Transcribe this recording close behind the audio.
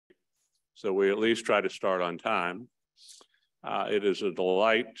so we at least try to start on time. It is a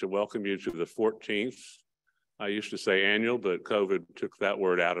delight to welcome you to the 14th. I used to say annual, but COVID took that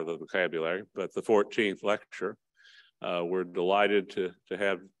word out of the vocabulary, but the 14th lecture. We're delighted to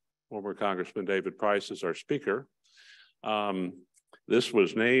have former Congressman David Price as our speaker. This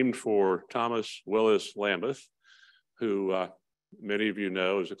was named for Thomas Willis Lambeth, who many of you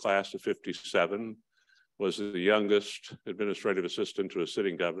know is a class of 57, was the youngest administrative assistant to a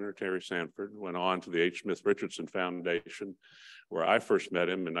sitting governor, Terry Sanford, went on to the H. Smith Richardson Foundation, where I first met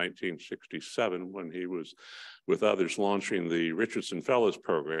him in 1967 when he was, with others, launching the Richardson Fellows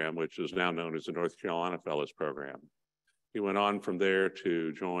Program, which is now known as the North Carolina Fellows Program. He went on from there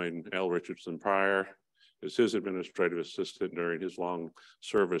to join L. Richardson Pryor as his administrative assistant during his long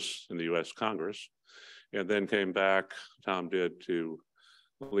service in the U.S. Congress, and then came back, Tom did, to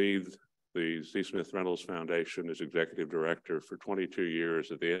lead the Z. Smith Reynolds Foundation as executive director for 22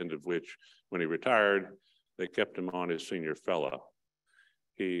 years, at the end of which, when he retired, they kept him on as senior fellow.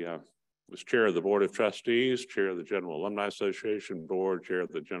 He was chair of the Board of Trustees, chair of the General Alumni Association Board, chair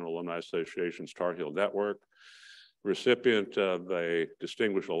of the General Alumni Association's Tar Heel Network, recipient of a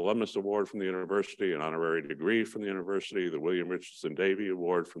Distinguished Alumnus Award from the university, an honorary degree from the university, the William Richardson Davey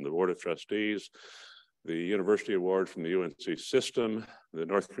Award from the Board of Trustees, the University Award from the UNC system, the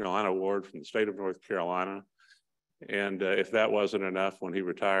North Carolina Award from the state of North Carolina. And if that wasn't enough, when he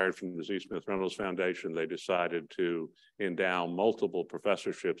retired from the Z. Smith Reynolds Foundation, they decided to endow multiple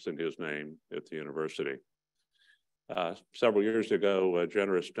professorships in his name at the university. Several years ago, a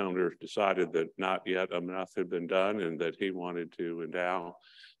generous donor decided that not yet enough had been done and that he wanted to endow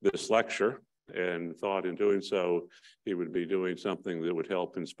this lecture, and thought in doing so, he would be doing something that would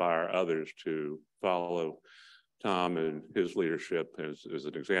help inspire others to follow Tom and his leadership as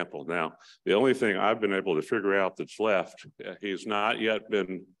an example. Now, the only thing I've been able to figure out that's left, he's not yet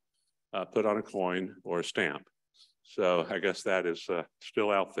been put on a coin or a stamp. So I guess that is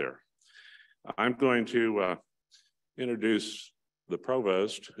still out there. I'm going to introduce the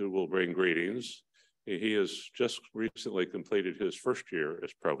provost, who will bring greetings. He has just recently completed his first year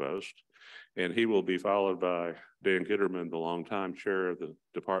as provost, and he will be followed by Dan Gitterman, the longtime chair of the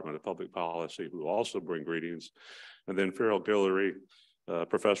Department of Public Policy, who will also bring greetings, and then Farrell Guillory,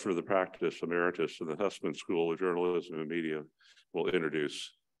 professor of the practice emeritus in the Hussman School of Journalism and Media, will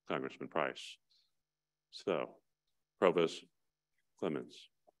introduce Congressman Price. So, Provost Clemens.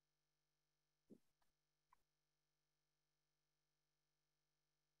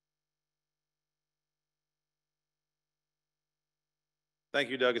 Thank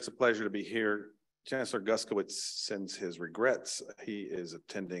you, Doug. It's a pleasure to be here. Chancellor Guskowitz sends his regrets. He is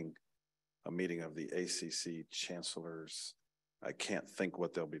attending a meeting of the ACC chancellors. I can't think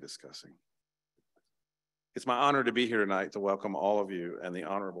what they'll be discussing. It's my honor to be here tonight to welcome all of you and the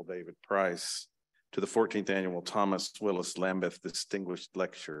Honorable David Price to the 14th Annual Thomas Willis Lambeth Distinguished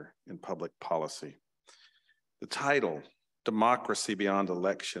Lecture in Public Policy. The title, Democracy Beyond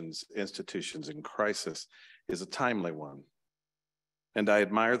Elections, Institutions in Crisis, is a timely one. And I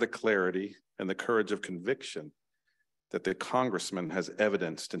admire the clarity and the courage of conviction that the Congressman has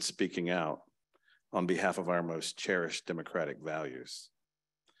evidenced in speaking out on behalf of our most cherished democratic values.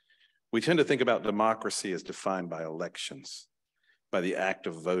 We tend to think about democracy as defined by elections, by the act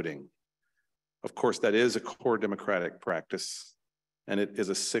of voting. Of course, that is a core democratic practice, and it is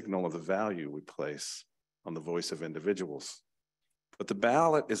a signal of the value we place on the voice of individuals. But the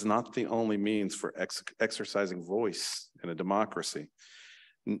ballot is not the only means for exercising voice in a democracy,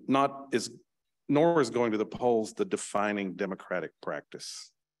 nor is going to the polls the defining democratic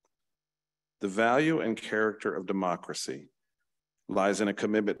practice. The value and character of democracy lies in a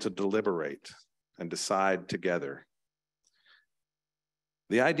commitment to deliberate and decide together.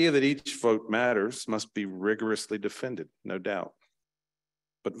 The idea that each vote matters must be rigorously defended, no doubt.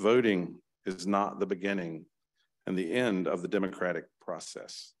 But voting is not the beginning and the end of the democratic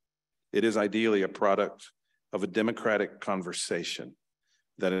process. It is ideally a product of a democratic conversation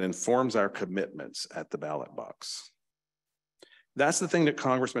that informs our commitments at the ballot box. That's the thing that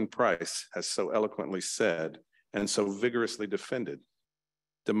Congressman Price has so eloquently said and so vigorously defended.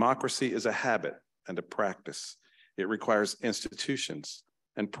 Democracy is a habit and a practice. It requires institutions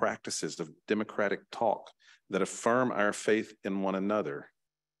and practices of democratic talk that affirm our faith in one another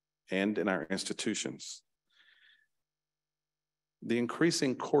and in our institutions. The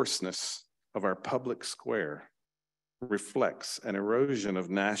increasing coarseness of our public square reflects an erosion of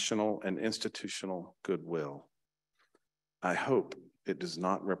national and institutional goodwill. I hope it does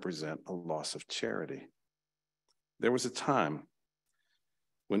not represent a loss of charity. There was a time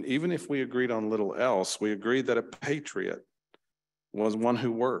when even if we agreed on little else, we agreed that a patriot was one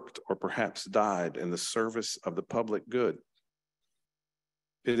who worked or perhaps died in the service of the public good.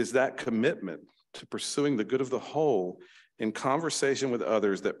 It is that commitment to pursuing the good of the whole in conversation with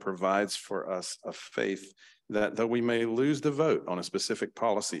others that provides for us a faith that though we may lose the vote on a specific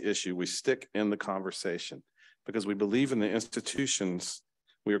policy issue, we stick in the conversation because we believe in the institutions,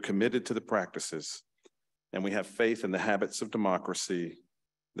 we are committed to the practices, and we have faith in the habits of democracy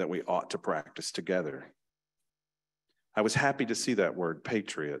that we ought to practice together. I was happy to see that word,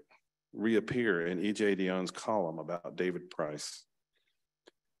 patriot, reappear in E.J. Dionne's column about David Price.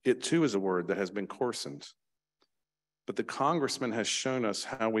 It too is a word that has been coarsened, but the Congressman has shown us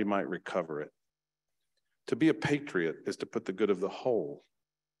how we might recover it. To be a patriot is to put the good of the whole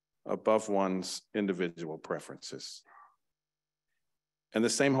above one's individual preferences. And the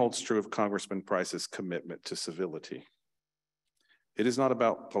same holds true of Congressman Price's commitment to civility. It is not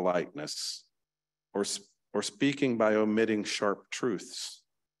about politeness or speaking by omitting sharp truths.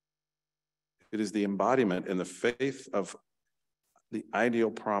 It is the embodiment in the faith of the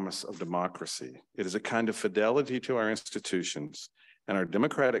ideal promise of democracy. It is a kind of fidelity to our institutions and our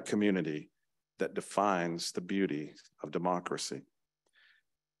democratic community that defines the beauty of democracy.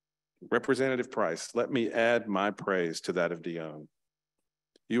 Representative Price, let me add my praise to that of Dionne.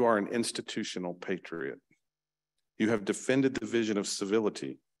 You are an institutional patriot. You have defended the vision of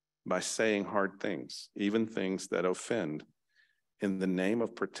civility by saying hard things, even things that offend, in the name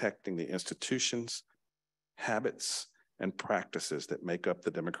of protecting the institutions, habits, and practices that make up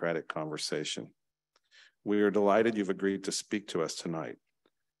the democratic conversation. We are delighted you've agreed to speak to us tonight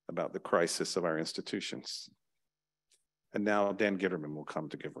about the crisis of our institutions. And now Dan Gitterman will come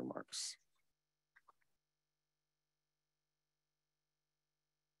to give remarks.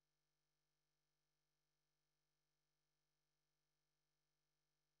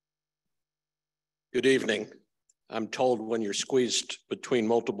 Good evening. I'm told when you're squeezed between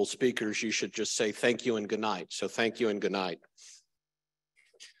multiple speakers, you should just say thank you and good night. So thank you and good night.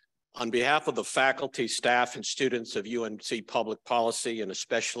 On behalf of the faculty, staff, and students of UNC Public Policy, and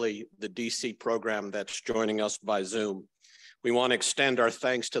especially the DC program that's joining us by Zoom, we want to extend our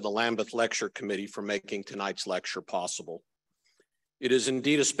thanks to the Lambeth Lecture Committee for making tonight's lecture possible. It is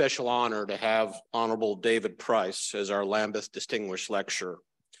indeed a special honor to have Honorable David Price as our Lambeth Distinguished Lecturer.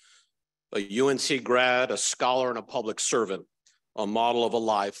 A UNC grad, a scholar, and a public servant, a model of a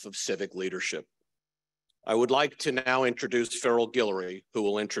life of civic leadership. I would like to now introduce Farrell Guillory, who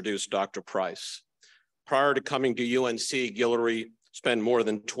will introduce Dr. Price. Prior to coming to UNC, Guillory spent more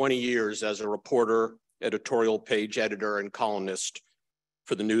than 20 years as a reporter, editorial page editor, and columnist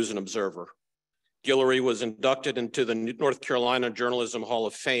for the News and Observer. Guillory was inducted into the North Carolina Journalism Hall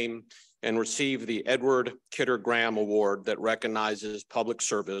of Fame and received the Edward Kidder Graham Award that recognizes public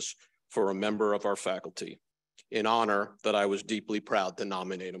service for a member of our faculty, in honor that I was deeply proud to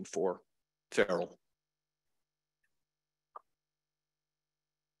nominate him for. Farrell.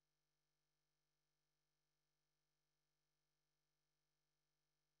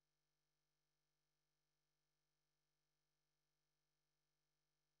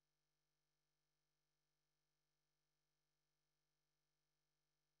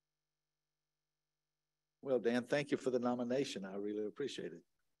 Well, Dan, thank you for the nomination. I really appreciate it.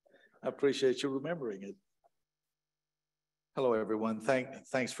 I appreciate you remembering it. Hello, everyone.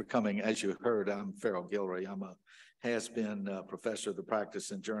 Thanks for coming. As you heard, I'm Farrell Guillory. I'm a has-been professor of the practice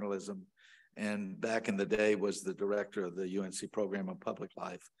in journalism, and back in the day was the director of the UNC program on public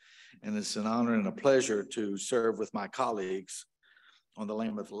life. And it's an honor and a pleasure to serve with my colleagues on the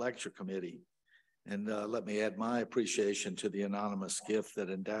Lambeth Lecture Committee. And let me add my appreciation to the anonymous gift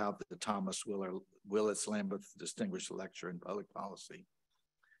that endowed the Thomas Willis Lambeth Distinguished Lecturer in Public Policy.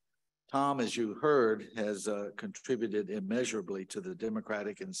 Tom, as you heard, has contributed immeasurably to the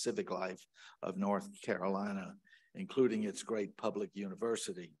democratic and civic life of North Carolina, including its great public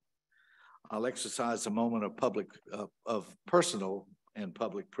university. I'll exercise a moment of personal and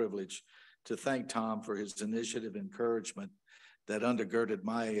public privilege to thank Tom for his initiative and encouragement that undergirded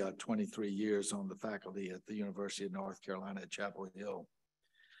my 23 years on the faculty at the University of North Carolina at Chapel Hill.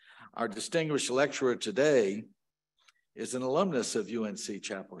 Our distinguished lecturer today is an alumnus of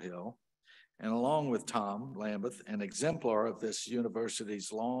UNC-Chapel Hill, and along with Tom Lambeth, an exemplar of this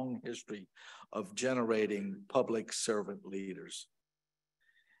university's long history of generating public servant leaders.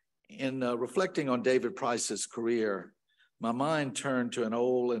 In reflecting on David Price's career, my mind turned to an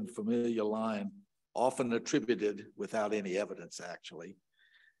old and familiar line, often attributed, without any evidence actually,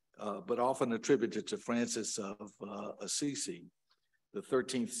 but often attributed to Francis of Assisi, the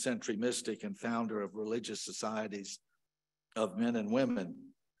 13th century mystic and founder of religious societies of men and women.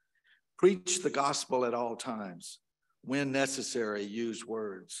 Preach the gospel at all times. when necessary, use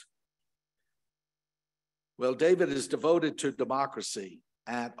words. Well, David is devoted to democracy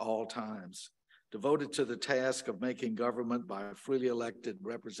at all times, devoted to the task of making government by freely elected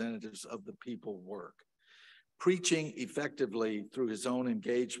representatives of the people work, preaching effectively through his own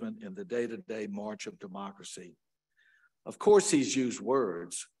engagement in the day-to-day march of democracy. Of course, he's used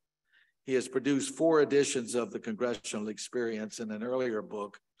words. He has produced 4 editions of the Congressional Experience and an earlier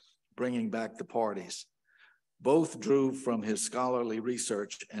book, Bringing Back the Parties. Both drew from his scholarly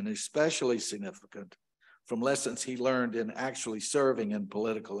research and especially significant from lessons he learned in actually serving in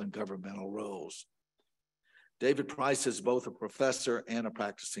political and governmental roles. David Price is both a professor and a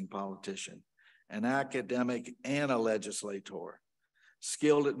practicing politician, an academic and a legislator,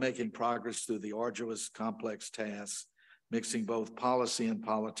 skilled at making progress through the arduous, complex tasks, mixing both policy and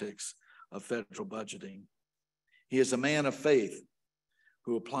politics of federal budgeting. He is a man of faith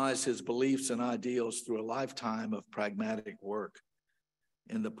who applies his beliefs and ideals through a lifetime of pragmatic work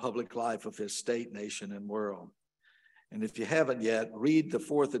in the public life of his state, nation, and world. And if you haven't yet, read the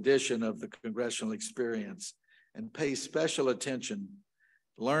 4th edition of the Congressional Experience and pay special attention,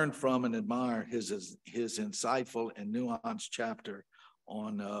 learn from and admire his insightful and nuanced chapter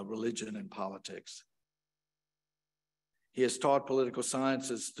on religion and politics. He has taught political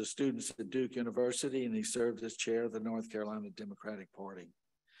sciences to students at Duke University, and he served as chair of the North Carolina Democratic Party.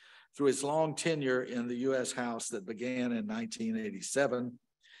 Through his long tenure in the U.S. House that began in 1987,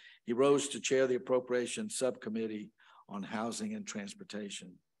 he rose to chair the Appropriations Subcommittee on Housing and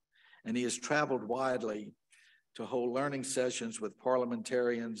Transportation. And he has traveled widely to hold learning sessions with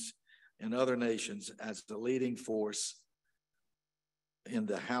parliamentarians in other nations as the leading force in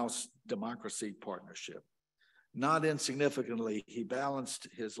the House Democracy Partnership. Not insignificantly, he balanced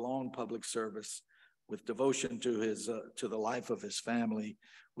his long public service with devotion to the life of his family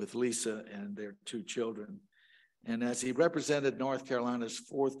with Lisa and their 2 children. And as he represented North Carolina's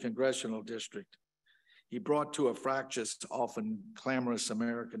 4th Congressional District, he brought to a fractious, often clamorous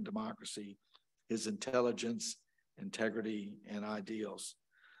American democracy his intelligence, integrity, and ideals.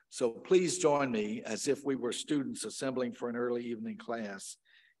 So please join me as if we were students assembling for an early evening class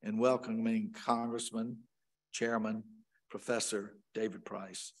in welcoming Congressman, Chairman, Professor David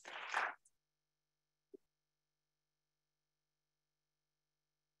Price.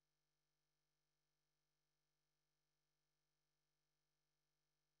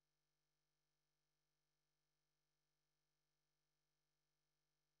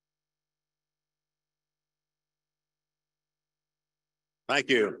 Thank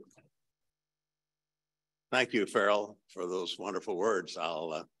you. Thank you, Farrell, for those wonderful words.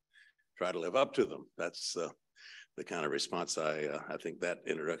 I'll try to live up to them. That's the kind of response I think that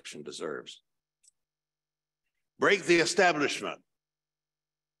introduction deserves. Break the establishment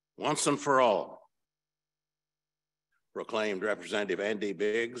once and for all, proclaimed Representative Andy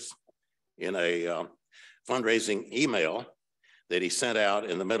Biggs in a fundraising email that he sent out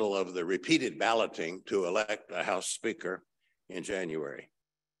in the middle of the repeated balloting to elect a House Speaker in January.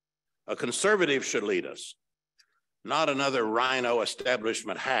 A conservative should lead us, not another rhino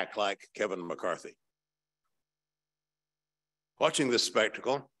establishment hack like Kevin McCarthy. Watching this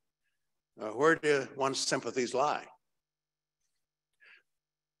spectacle, where do one's sympathies lie?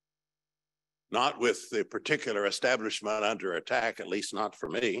 Not with the particular establishment under attack, at least not for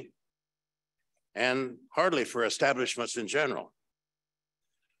me, and hardly for establishments in general.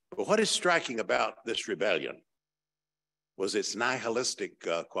 But what is striking about this rebellion was its nihilistic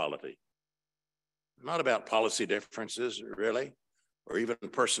quality. Not about policy differences, really, or even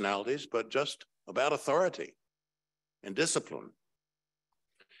personalities, but just about authority and discipline.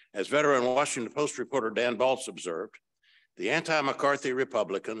 As veteran Washington Post reporter Dan Baltz observed, the anti-McCarthy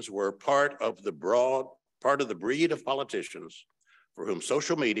Republicans were part of the breed of politicians for whom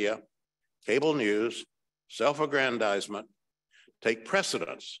social media, cable news, self-aggrandizement take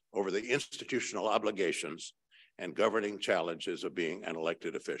precedence over the institutional obligations and governing challenges of being an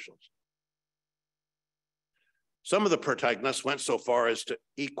elected official. Some of the protagonists went so far as to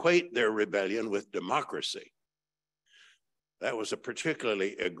equate their rebellion with democracy. That was a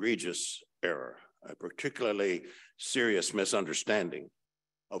particularly egregious error, a particularly serious misunderstanding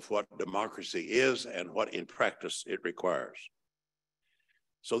of what democracy is and what in practice it requires.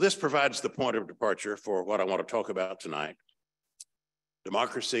 So this provides the point of departure for what I want to talk about tonight: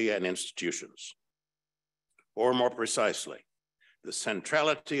 democracy and institutions. Or more precisely, the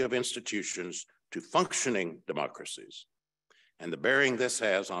centrality of institutions to functioning democracies and the bearing this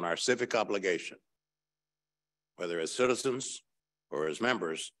has on our civic obligation, whether as citizens or as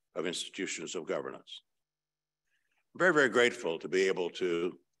members of institutions of governance. I'm very, very grateful to be able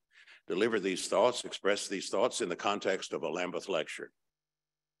to deliver these thoughts, express these thoughts in the context of a Lambeth lecture.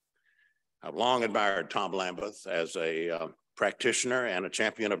 I've long admired Tom Lambeth as a practitioner and a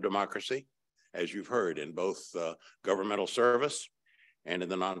champion of democracy, as you've heard, in both governmental service and in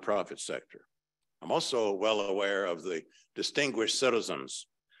the nonprofit sector. I'm also well aware of the distinguished citizens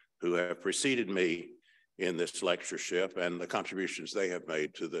who have preceded me in this lectureship and the contributions they have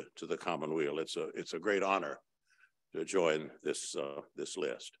made to the Commonweal. It's a great honor to join this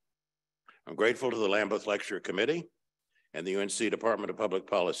list. I'm grateful to the Lambeth Lecture Committee and the UNC Department of Public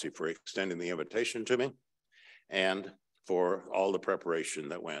Policy for extending the invitation to me and for all the preparation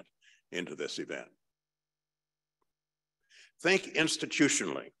that went into this event. Think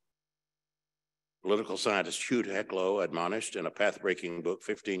institutionally. Political scientist Hugh Hecklow admonished in a path-breaking book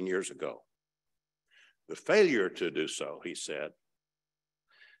 15 years ago. The failure to do so, he said,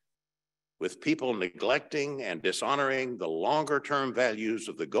 with people neglecting and dishonoring the longer-term values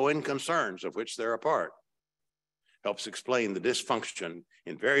of the going concerns of which they're a part, helps explain the dysfunction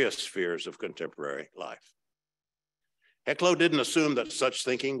in various spheres of contemporary life. Hecklow didn't assume that such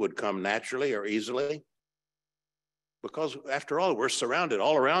thinking would come naturally or easily, because after all, we're surrounded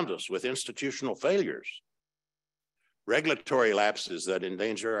all around us with institutional failures, regulatory lapses that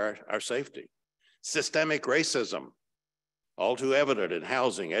endanger our safety, systemic racism, all too evident in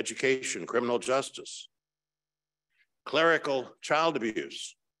housing, education, criminal justice, clerical child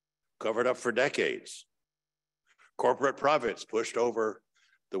abuse, covered up for decades, corporate profits pushed over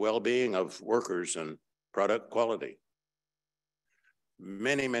the well-being of workers and product quality.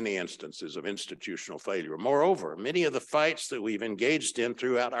 Many, many instances of institutional failure. Moreover, many of the fights that we've engaged in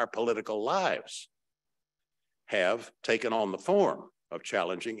throughout our political lives have taken on the form of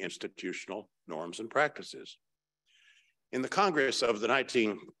challenging institutional norms and practices. In the Congress of the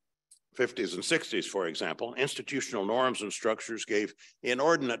 1950s and 60s, for example, institutional norms and structures gave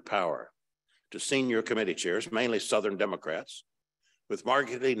inordinate power to senior committee chairs, mainly Southern Democrats, with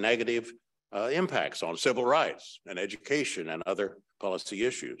markedly negative impacts on civil rights and education and other policy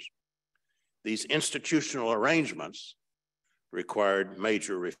issues. These institutional arrangements required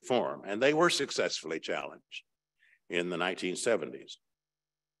major reform, and they were successfully challenged in the 1970s.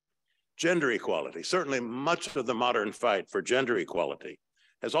 Gender equality, certainly much of the modern fight for gender equality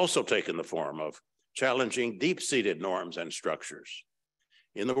has also taken the form of challenging deep-seated norms and structures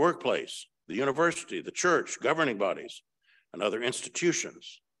in the workplace, the university, the church, governing bodies, and other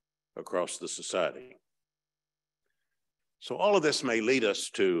institutions across the society. So all of this may lead us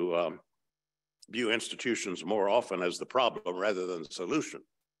to view institutions more often as the problem rather than the solution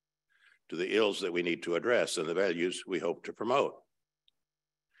to the ills that we need to address and the values we hope to promote.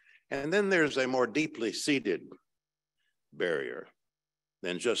 And then there's a more deeply seated barrier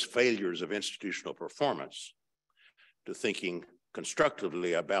than just failures of institutional performance to thinking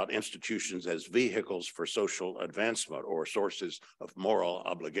constructively about institutions as vehicles for social advancement or sources of moral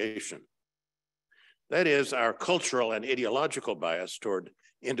obligation. That is our cultural and ideological bias toward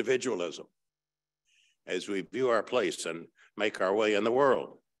individualism as we view our place and make our way in the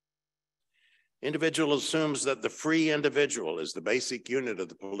world. Individual assumes that the free individual is the basic unit of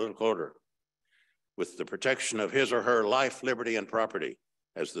the political order, with the protection of his or her life, liberty, and property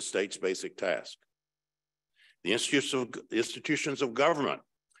as the state's basic task. The institutions of government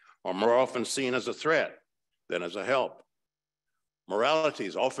are more often seen as a threat than as a help. Morality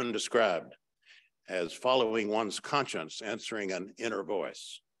is often described as following one's conscience, answering an inner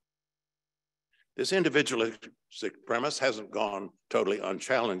voice. This individualistic premise hasn't gone totally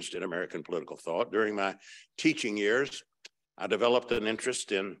unchallenged in American political thought. During my teaching years, I developed an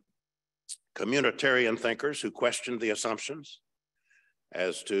interest in communitarian thinkers who questioned the assumptions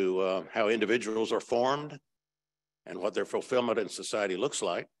as to how individuals are formed and what their fulfillment in society looks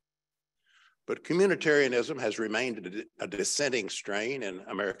like. But communitarianism has remained a dissenting strain in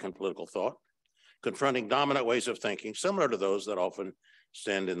American political thought, confronting dominant ways of thinking similar to those that often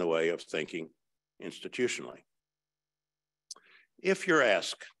stand in the way of thinking institutionally. If you're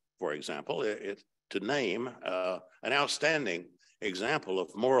asked, for example, to name an outstanding example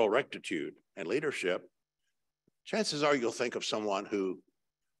of moral rectitude and leadership, chances are you'll think of someone who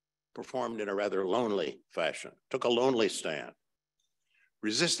performed in a rather lonely fashion, took a lonely stand,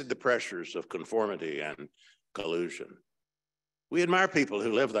 resisted the pressures of conformity and collusion. We admire people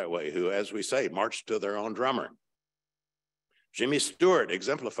who live that way, who, as we say, march to their own drummer. Jimmy Stewart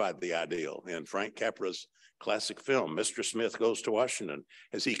exemplified the ideal in Frank Capra's classic film, Mr. Smith Goes to Washington,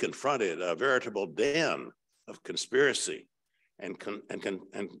 as he confronted a veritable den of conspiracy and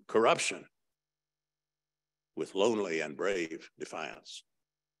corruption with lonely and brave defiance.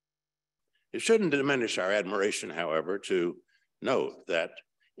 It shouldn't diminish our admiration, however, to note that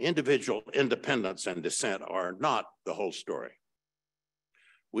individual independence and dissent are not the whole story.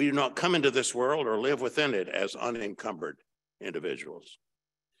 We do not come into this world or live within it as unencumbered individuals.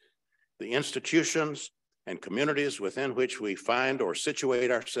 The institutions and communities within which we find or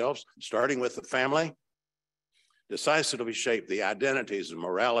situate ourselves, starting with the family, decisively shape the identities and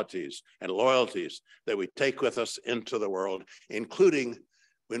moralities and loyalties that we take with us into the world, including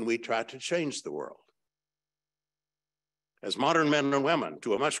when we try to change the world. As modern men and women,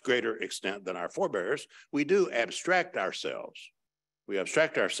 to a much greater extent than our forebears, we do abstract ourselves. We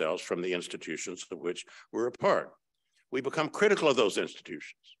abstract ourselves from the institutions of which we're a part. We become critical of those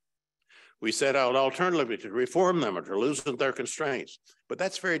institutions. We set out alternatively to reform them or to loosen their constraints, but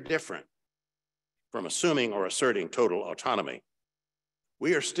that's very different from assuming or asserting total autonomy.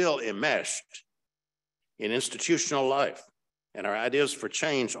 We are still enmeshed in institutional life, and our ideas for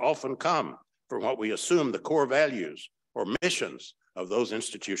change often come from what we assume the core values or missions of those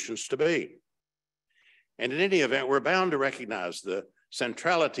institutions to be. And in any event, we're bound to recognize the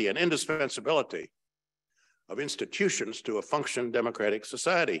centrality and indispensability of institutions to a functioning democratic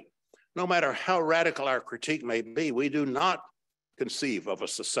society. No matter how radical our critique may be, we do not conceive of a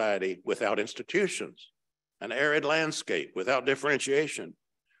society without institutions, an arid landscape without differentiation,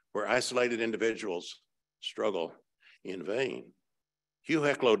 where isolated individuals struggle in vain. Hugh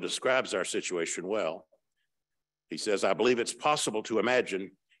Hecklow describes our situation well. He says, I believe it's possible to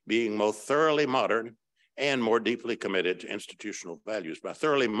imagine being more thoroughly modern and more deeply committed to institutional values. By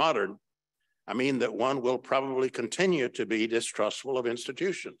thoroughly modern, I mean that one will probably continue to be distrustful of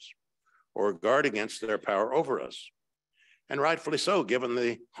institutions or guard against their power over us, and rightfully so, given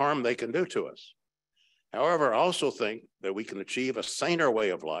the harm they can do to us. However, I also think that we can achieve a saner way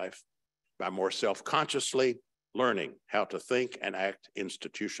of life by more self-consciously learning how to think and act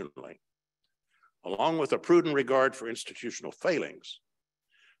institutionally. Along with a prudent regard for institutional failings,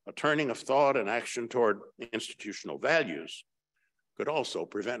 a turning of thought and action toward institutional values could also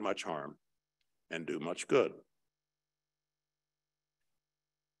prevent much harm and do much good.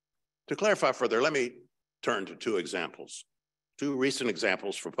 To clarify further, let me turn to two recent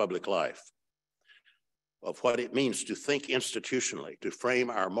examples from public life of what it means to think institutionally, to frame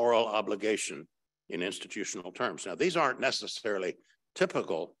our moral obligation in institutional terms. Now, these aren't necessarily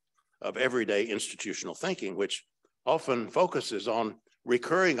typical of everyday institutional thinking, which often focuses on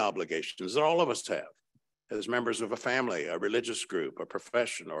recurring obligations that all of us have as members of a family, a religious group, a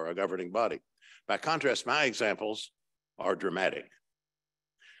profession, or a governing body. By contrast, my examples are dramatic.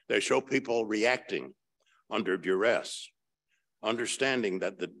 They show people reacting under duress, understanding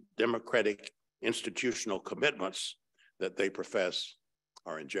that the democratic institutional commitments that they profess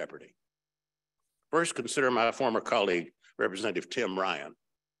are in jeopardy. First, consider my former colleague, Representative Tim Ryan,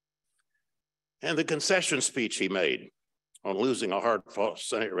 and the concession speech he made on losing a hard-fought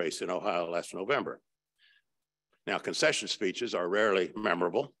Senate race in Ohio last November. Now, concession speeches are rarely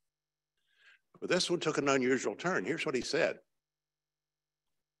memorable, but this one took an unusual turn. Here's what he said.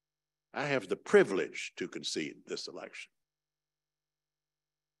 I have the privilege to concede this election.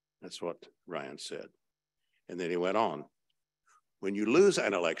 That's what Ryan said. And then he went on. When you lose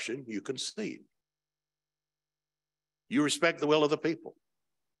an election, you concede. You respect the will of the people.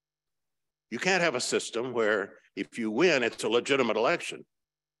 You can't have a system where if you win, it's a legitimate election.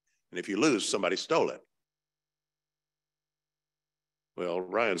 And if you lose, somebody stole it. Well,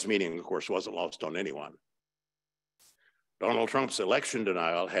 Ryan's meaning, of course, wasn't lost on anyone. Donald Trump's election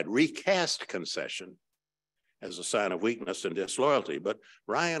denial had recast concession as a sign of weakness and disloyalty, but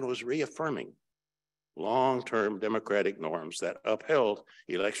Ryan was reaffirming long-term democratic norms that upheld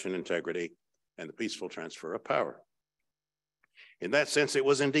election integrity and the peaceful transfer of power. In that sense, it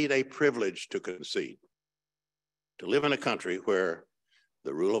was indeed a privilege to concede, to live in a country where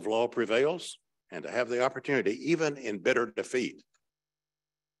the rule of law prevails and to have the opportunity, even in bitter defeat,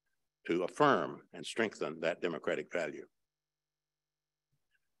 to affirm and strengthen that democratic value.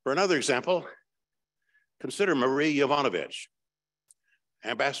 For another example, consider Marie Yovanovitch,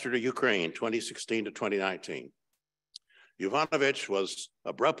 ambassador to Ukraine, 2016 to 2019. Yovanovitch was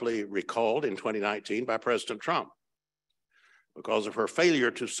abruptly recalled in 2019 by President Trump because of her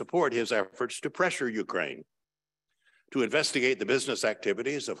failure to support his efforts to pressure Ukraine to investigate the business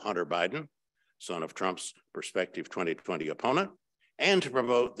activities of Hunter Biden, son of Trump's prospective 2020 opponent, and to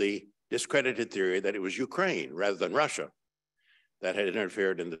promote the discredited theory that it was Ukraine rather than Russia that had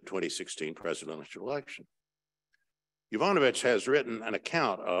interfered in the 2016 presidential election. Yovanovitch has written an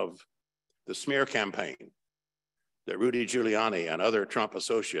account of the smear campaign that Rudy Giuliani and other Trump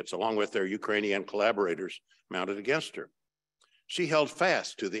associates, along with their Ukrainian collaborators, mounted against her. She held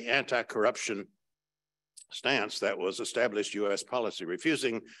fast to the anti-corruption stance that was established U.S. policy,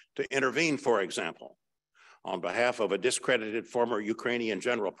 refusing to intervene, for example, on behalf of a discredited former Ukrainian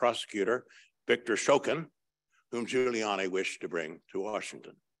general prosecutor, Viktor Shokin, whom Giuliani wished to bring to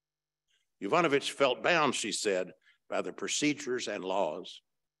Washington. Yovanovitch felt bound, she said, by the procedures and laws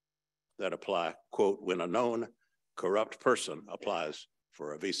that apply, quote, when a known corrupt person applies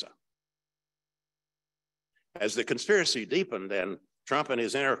for a visa. As the conspiracy deepened and Trump and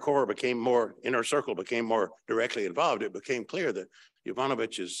his inner circle became more directly involved, it became clear that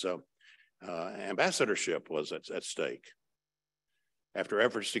Yovanovitch's ambassadorship was at stake. After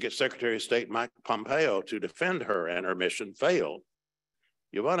efforts to get Secretary of State Mike Pompeo to defend her and her mission failed,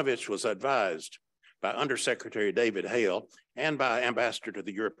 Yovanovitch was advised by Undersecretary David Hale and by Ambassador to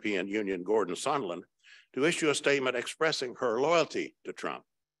the European Union Gordon Sondland to issue a statement expressing her loyalty to Trump.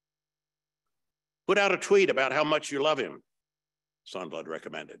 Put out a tweet about how much you love him, Sondland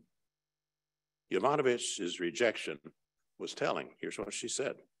recommended. Yovanovitch's rejection was telling. Here's what she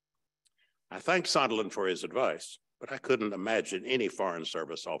said. I thanked Sondland for his advice, but I couldn't imagine any Foreign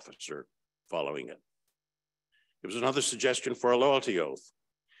Service officer following it. It was another suggestion for a loyalty oath,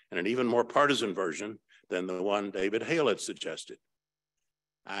 and an even more partisan version than the one David Hale had suggested.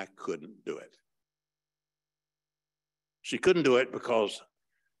 I couldn't do it. She couldn't do it because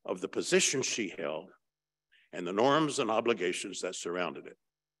of the position she held and the norms and obligations that surrounded it.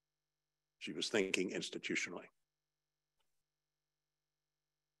 She was thinking institutionally.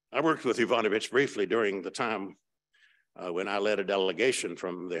 I worked with Yovanovitch briefly during the time when I led a delegation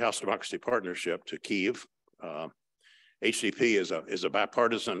from the House Democracy Partnership to Kyiv. HDP is a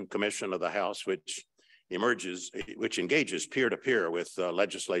bipartisan commission of the House which engages peer-to-peer with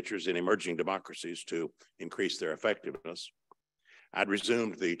legislatures in emerging democracies to increase their effectiveness. I'd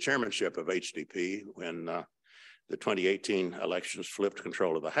resumed the chairmanship of HDP when the 2018 elections flipped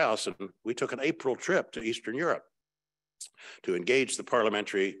control of the House, and we took an April trip to Eastern Europe to engage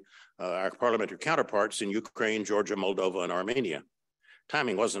the our parliamentary counterparts in Ukraine, Georgia, Moldova, and Armenia.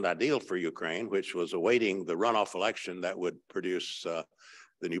 Timing wasn't ideal for Ukraine, which was awaiting the runoff election that would produce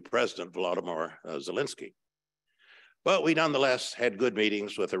the new president, Volodymyr Zelensky. But we nonetheless had good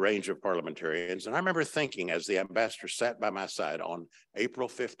meetings with a range of parliamentarians. And I remember thinking as the ambassador sat by my side on April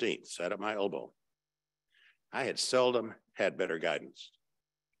 15th, sat at my elbow, I had seldom had better guidance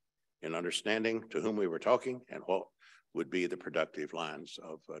in understanding to whom we were talking and what would be the productive lines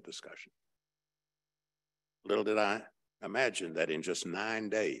of discussion. Little did I imagine that in just 9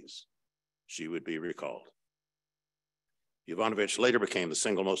 days, she would be recalled. Yovanovitch later became the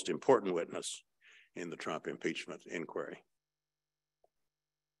single most important witness in the Trump impeachment inquiry.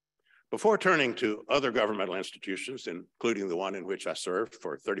 Before turning to other governmental institutions, including the one in which I served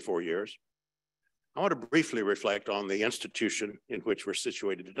for 34 years, I want to briefly reflect on the institution in which we're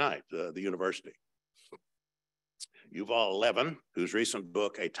situated tonight, the university. Yuval Levin, whose recent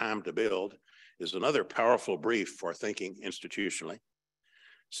book, A Time to Build, is another powerful brief for thinking institutionally,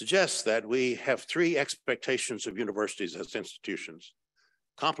 suggests that we have three expectations of universities as institutions,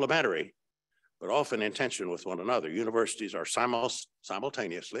 complementary, but often in tension with one another. Universities are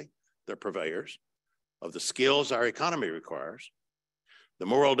simultaneously the purveyors of the skills our economy requires, the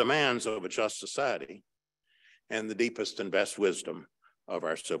moral demands of a just society, and the deepest and best wisdom of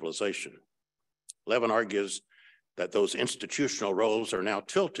our civilization. Levin argues that those institutional roles are now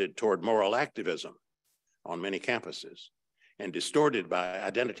tilted toward moral activism on many campuses and distorted by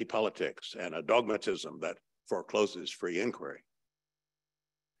identity politics and a dogmatism that forecloses free inquiry.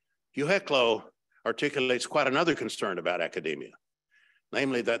 Hugh Hecklow articulates quite another concern about academia,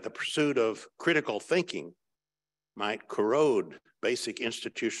 namely that the pursuit of critical thinking might corrode basic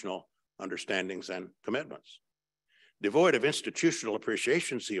institutional understandings and commitments. Devoid of institutional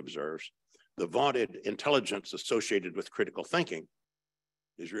appreciations, he observes, the vaunted intelligence associated with critical thinking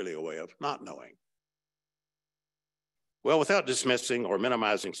is really a way of not knowing. Well, without dismissing or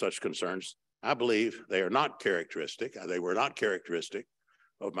minimizing such concerns, I believe they were not characteristic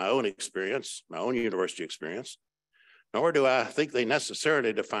of my own experience, my own university experience, nor do I think they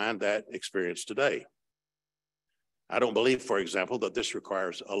necessarily define that experience today. I don't believe, for example, that this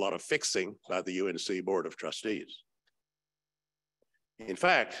requires a lot of fixing by the UNC Board of Trustees. In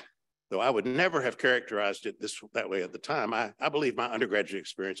fact, though I would never have characterized it that way at the time, I believe my undergraduate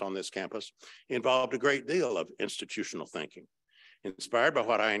experience on this campus involved a great deal of institutional thinking, inspired by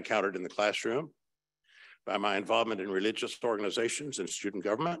what I encountered in the classroom, by my involvement in religious organizations and student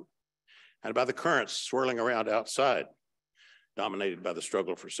government, and by the currents swirling around outside, dominated by the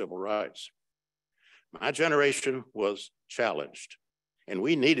struggle for civil rights. My generation was challenged, and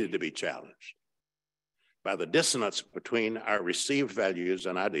we needed to be challenged by the dissonance between our received values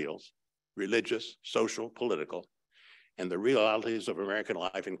and ideals, religious, social, political, and the realities of American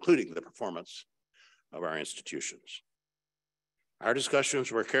life, including the performance of our institutions. Our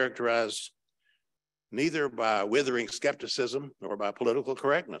discussions were characterized neither by withering skepticism nor by political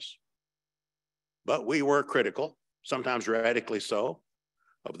correctness, but we were critical, sometimes radically so,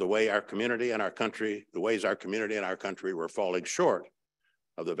 of the way our community and our country, the ways our community and our country were falling short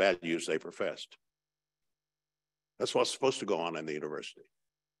of the values they professed. That's what's supposed to go on in the university.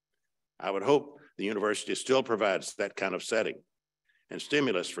 I would hope the university still provides that kind of setting and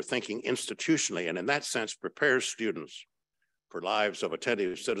stimulus for thinking institutionally, and in that sense prepares students for lives of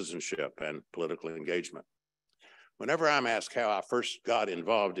attentive citizenship and political engagement. Whenever I'm asked how I first got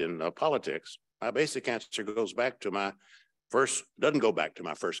involved in politics, my basic answer goes back to doesn't go back to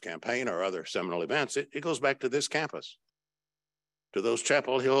my first campaign or other seminal events. It goes back to this campus, to those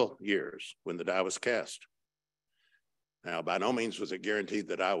Chapel Hill years when the die was cast. Now, by no means was it guaranteed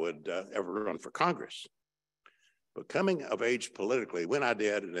that I would ever run for Congress, but coming of age politically when I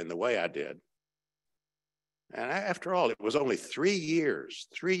did and in the way I did, and after all, it was only 3 years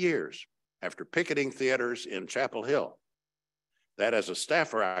after picketing theaters in Chapel Hill that as a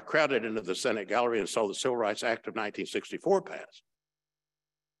staffer, I crowded into the Senate gallery and saw the Civil Rights Act of 1964 pass.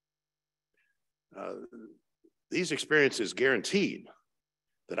 These experiences guaranteed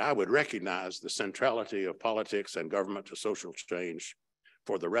that I would recognize the centrality of politics and government to social change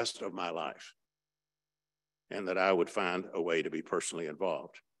for the rest of my life, and that I would find a way to be personally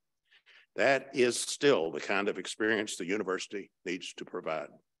involved. That is still the kind of experience the university needs to provide,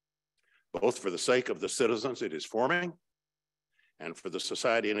 both for the sake of the citizens it is forming and for the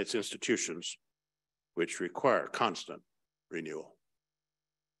society and its institutions, which require constant renewal.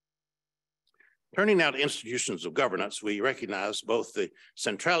 Turning now to institutions of governance, we recognize both the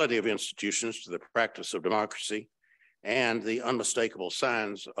centrality of institutions to the practice of democracy and the unmistakable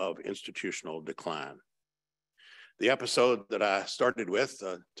signs of institutional decline. The episode that I started with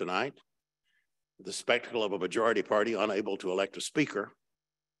tonight, the spectacle of a majority party unable to elect a speaker,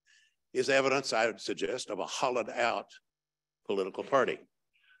 is evidence, I would suggest, of a hollowed out political party,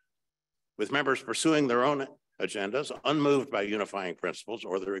 with members pursuing their own agendas, unmoved by unifying principles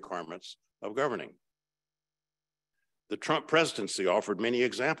or the requirements of governing. The Trump presidency offered many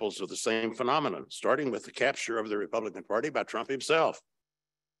examples of the same phenomenon, starting with the capture of the Republican Party by Trump himself,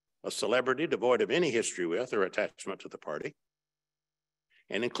 a celebrity devoid of any history with or attachment to the party,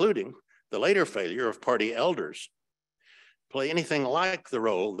 and including the later failure of party elders to play anything like the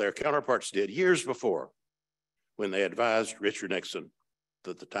role their counterparts did years before when they advised Richard Nixon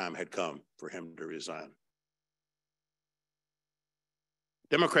that the time had come for him to resign.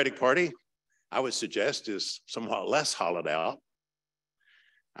 Democratic Party, I would suggest, is somewhat less hollowed out.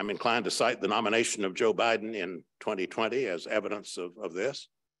 I'm inclined to cite the nomination of Joe Biden in 2020 as evidence of this,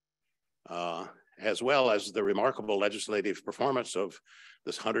 as well as the remarkable legislative performance of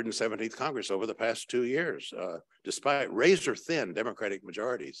this 170th Congress over the past 2 years, despite razor-thin Democratic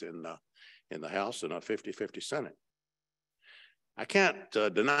majorities in the House and a 50-50 Senate. I can't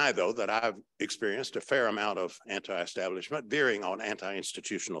deny, though, that I've experienced a fair amount of anti-establishment, veering on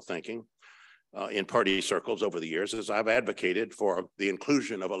anti-institutional thinking in party circles over the years, as I've advocated for the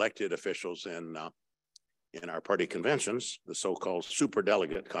inclusion of elected officials in our party conventions, the so-called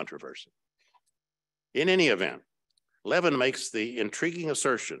superdelegate controversy. In any event, Levin makes the intriguing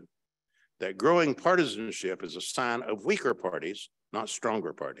assertion that growing partisanship is a sign of weaker parties, not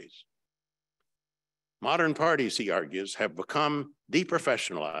stronger parties. Modern parties, he argues, have become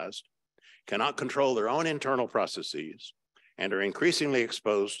deprofessionalized, cannot control their own internal processes, and are increasingly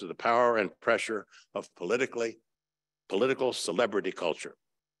exposed to the power and pressure of political celebrity culture.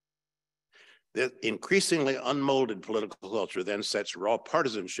 The increasingly unmolded political culture then sets raw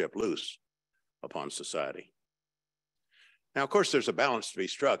partisanship loose upon society. Now, of course, there's a balance to be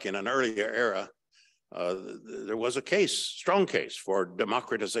struck. In an earlier era, there was a strong case for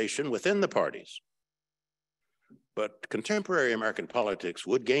democratization within the parties. But contemporary American politics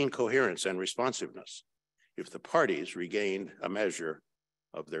would gain coherence and responsiveness if the parties regained a measure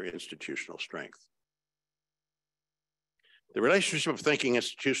of their institutional strength. The relationship of thinking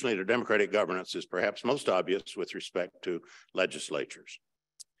institutionally to democratic governance is perhaps most obvious with respect to legislatures.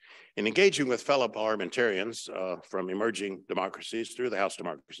 In engaging with fellow parliamentarians from emerging democracies through the House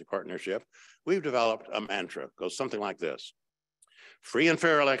Democracy Partnership, we've developed a mantra. It goes something like this: free and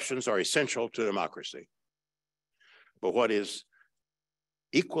fair elections are essential to democracy. But what is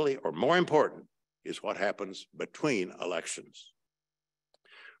equally or more important is what happens between elections,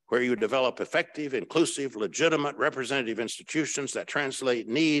 where you develop effective, inclusive, legitimate, representative institutions that translate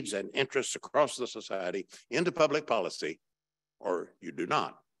needs and interests across the society into public policy, or you do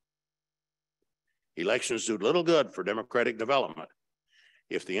not. Elections do little good for democratic development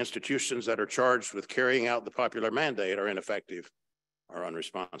if the institutions that are charged with carrying out the popular mandate are ineffective or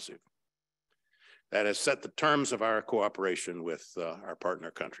unresponsive. That has set the terms of our cooperation with our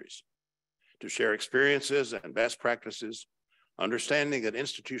partner countries to share experiences and best practices, understanding that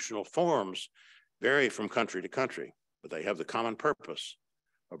institutional forms vary from country to country, but they have the common purpose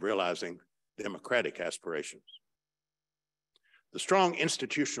of realizing democratic aspirations. The strong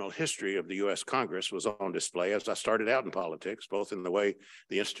institutional history of the U.S. Congress was on display as I started out in politics, both in the way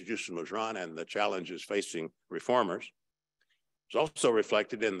the institution was run and the challenges facing reformers. It was also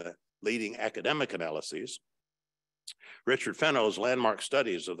reflected in the leading academic analyses. Richard Fenno's landmark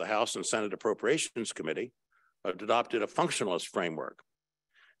studies of the House and Senate Appropriations Committee adopted a functionalist framework,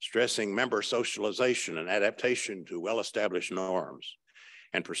 stressing member socialization and adaptation to well-established norms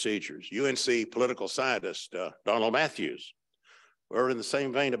and procedures. UNC political scientist Donald Matthews were in the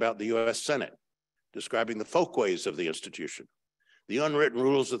same vein about the U.S. Senate, describing the folkways of the institution, the unwritten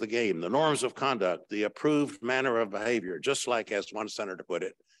rules of the game, the norms of conduct, the approved manner of behavior, just like, as one senator put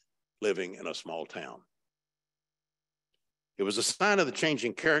it, living in a small town. It was a sign of the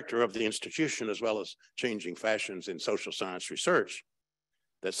changing character of the institution as well as changing fashions in social science research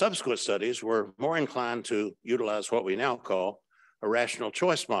that subsequent studies were more inclined to utilize what we now call a rational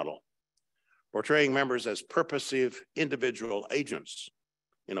choice model, portraying members as purposive individual agents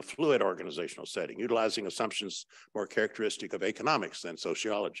in a fluid organizational setting, utilizing assumptions more characteristic of economics than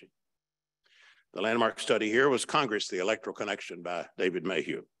sociology. The landmark study here was Congress, the Electoral Connection by David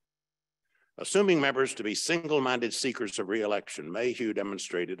Mayhew. Assuming members to be single-minded seekers of re-election, Mayhew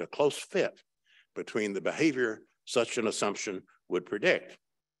demonstrated a close fit between the behavior such an assumption would predict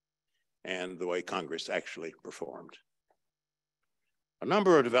and the way Congress actually performed. A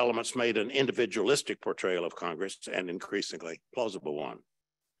number of developments made an individualistic portrayal of Congress an increasingly plausible one.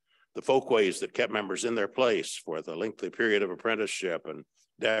 The folkways that kept members in their place for the lengthy period of apprenticeship and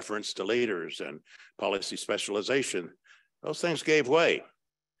deference to leaders and policy specialization, those things gave way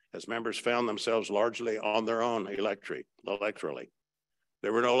as members found themselves largely on their own electorally. They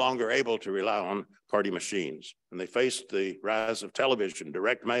were no longer able to rely on party machines, and they faced the rise of television,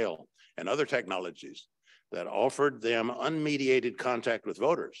 direct mail, and other technologies that offered them unmediated contact with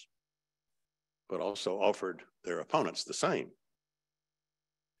voters, but also offered their opponents the same.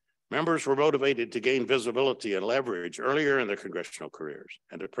 Members were motivated to gain visibility and leverage earlier in their congressional careers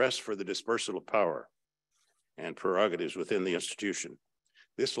and to press for the dispersal of power and prerogatives within the institution.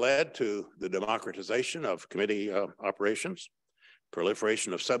 This led to the democratization of committee operations,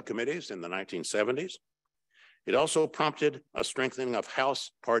 proliferation of subcommittees in the 1970s. It also prompted a strengthening of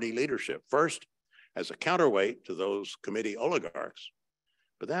House party leadership, first as a counterweight to those committee oligarchs,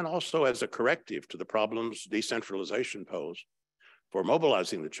 but then also as a corrective to the problems decentralization posed for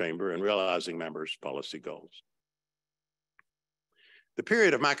mobilizing the chamber and realizing members' policy goals. The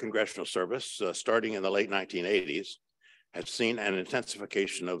period of my congressional service, starting in the late 1980s, has seen an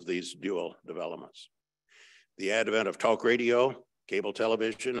intensification of these dual developments. The advent of talk radio, cable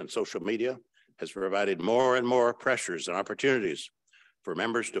television, and social media has provided more and more pressures and opportunities for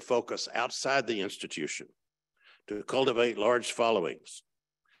members to focus outside the institution, to cultivate large followings,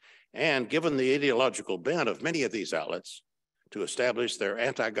 and given the ideological bent of many of these outlets, to establish their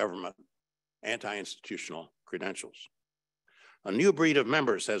anti-government, anti-institutional credentials. A new breed of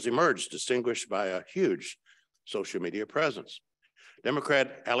members has emerged, distinguished by a huge social media presence.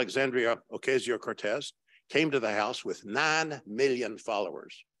 Democrat Alexandria Ocasio-Cortez came to the House with 9 million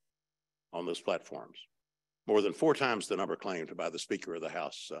followers on those platforms, more than 4 times the number claimed by the Speaker of the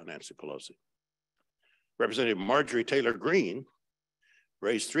House, Nancy Pelosi. Representative Marjorie Taylor Greene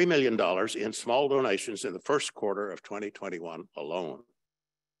raised $3 million in small donations in the first quarter of 2021 alone,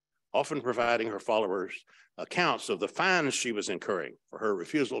 often providing her followers accounts of the fines she was incurring for her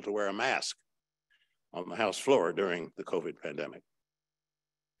refusal to wear a mask on the House floor during the COVID pandemic.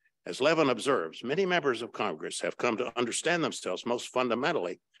 As Levin observes, many members of Congress have come to understand themselves most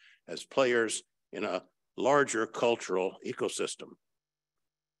fundamentally as players in a larger cultural ecosystem,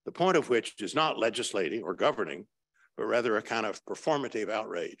 the point of which is not legislating or governing, but rather a kind of performative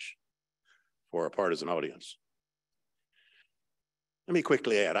outrage for a partisan audience. Let me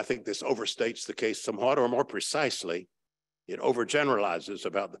quickly add, I think this overstates the case somewhat, or more precisely, it overgeneralizes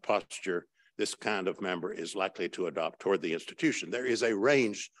about the posture this kind of member is likely to adopt toward the institution. There is a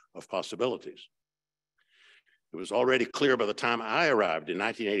range of possibilities. It was already clear by the time I arrived in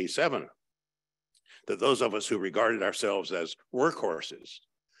 1987 that those of us who regarded ourselves as workhorses,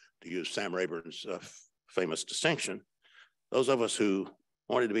 to use Sam Rayburn's famous distinction, those of us who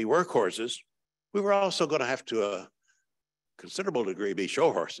wanted to be workhorses, we were also going to have to a considerable degree be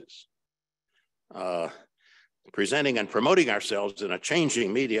show horses. presenting and promoting ourselves in a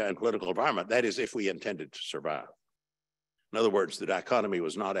changing media and political environment. That is, if we intended to survive. In other words, the dichotomy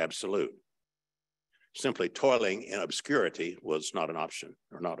was not absolute. Simply toiling in obscurity was not an option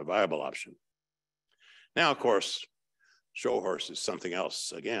or not a viable option. Now, of course, show horse is something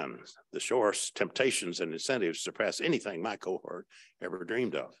else. Again, the show horse temptations and incentives surpass anything my cohort ever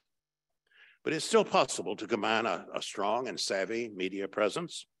dreamed of. But it's still possible to combine a strong and savvy media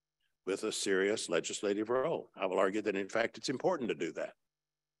presence with a serious legislative role. I will argue that, in fact, it's important to do that.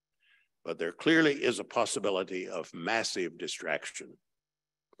 But there clearly is a possibility of massive distraction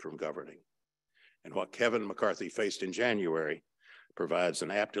from governing. And what Kevin McCarthy faced in January provides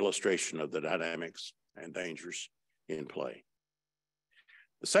an apt illustration of the dynamics and dangers in play.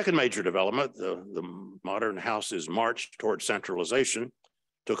 The second major development, the modern House's march toward centralization,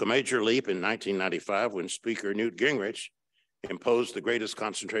 took a major leap in 1995 when Speaker Newt Gingrich imposed the greatest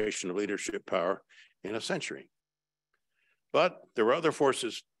concentration of leadership power in a century. But there were other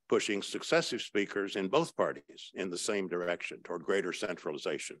forces pushing successive speakers in both parties in the same direction toward greater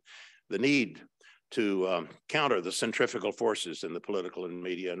centralization. The need to counter the centrifugal forces in the political and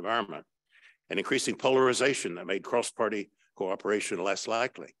media environment, an increasing polarization that made cross-party cooperation less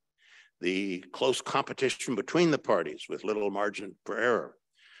likely, the close competition between the parties with little margin for error,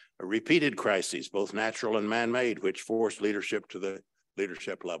 repeated crises, both natural and man-made, which forced leadership to the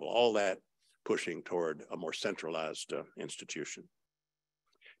leadership level, all that pushing toward a more centralized institution.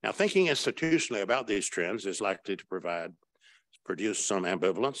 Now, thinking institutionally about these trends is likely to produce some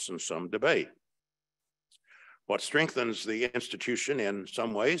ambivalence and some debate. What strengthens the institution in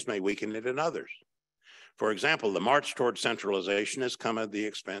some ways may weaken it in others. For example, the march toward centralization has come at the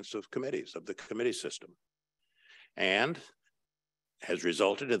expense of committees, of the committee system, and has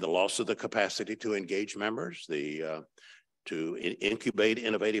resulted in the loss of the capacity to engage members, to incubate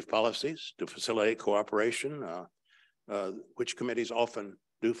innovative policies, to facilitate cooperation, which committees often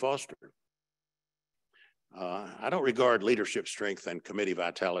do foster. I don't regard leadership strength and committee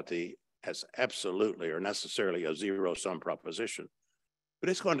vitality as absolutely or necessarily a zero-sum proposition, but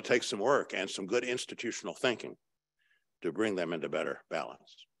it's going to take some work and some good institutional thinking to bring them into better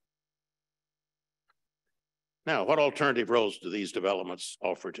balance. Now, what alternative roles do these developments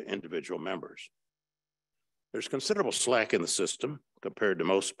offer to individual members? There's considerable slack in the system compared to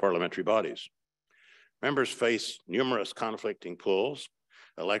most parliamentary bodies. Members face numerous conflicting pulls,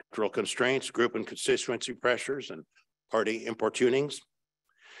 electoral constraints, group and constituency pressures, and party importunings,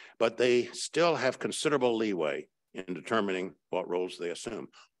 but they still have considerable leeway in determining what roles they assume.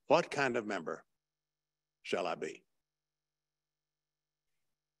 What kind of member shall I be?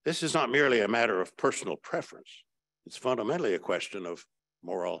 This is not merely a matter of personal preference. It's fundamentally a question of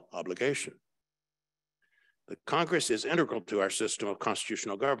moral obligation. The Congress is integral to our system of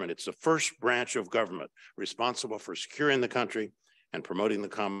constitutional government. It's the first branch of government responsible for securing the country and promoting the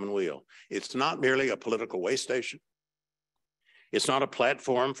common weal. It's not merely a political way station. It's not a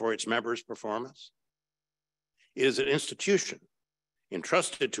platform for its members' performance. It is an institution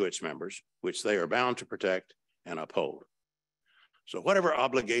entrusted to its members, which they are bound to protect and uphold. So whatever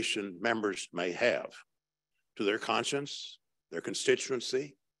obligation members may have to their conscience, their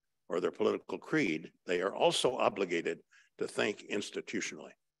constituency, or their political creed, they are also obligated to think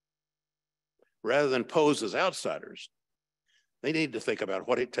institutionally. Rather than pose as outsiders, they need to think about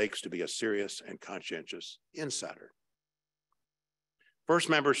what it takes to be a serious and conscientious insider. First,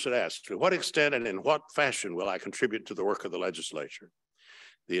 members should ask, to what extent and in what fashion will I contribute to the work of the legislature?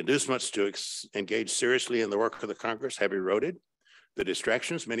 The inducements to engage seriously in the work of the Congress have eroded. The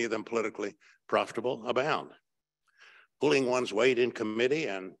distractions, many of them politically profitable, abound. Pulling one's weight in committee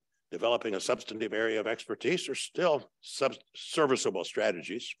and developing a substantive area of expertise are still serviceable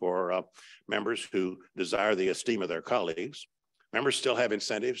strategies for members who desire the esteem of their colleagues. Members still have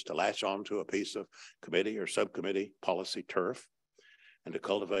incentives to latch on to a piece of committee or subcommittee policy turf and to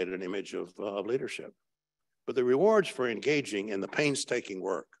cultivate an image of leadership. But the rewards for engaging in the painstaking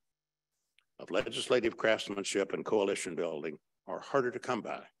work of legislative craftsmanship and coalition building are harder to come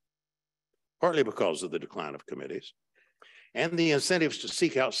by, partly because of the decline of committees, and the incentives to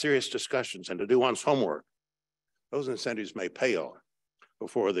seek out serious discussions and to do one's homework. Those incentives may pale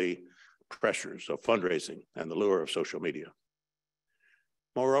before the pressures of fundraising and the lure of social media.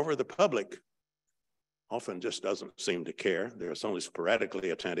 Moreover, the public often just doesn't seem to care. They're only sporadically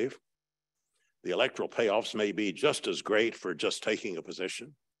attentive. The electoral payoffs may be just as great for just taking a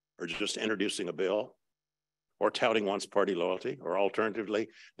position or just introducing a bill, or touting one's party loyalty, or alternatively,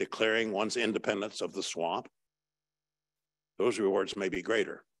 declaring one's independence of the swamp. Those rewards may be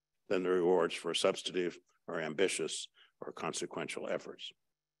greater than the rewards for substantive or ambitious or consequential efforts.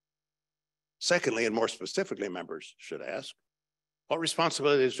 Secondly, and more specifically, members should ask, what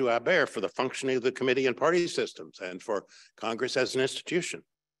responsibilities do I bear for the functioning of the committee and party systems and for Congress as an institution?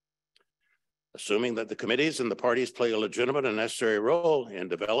 Assuming that the committees and the parties play a legitimate and necessary role in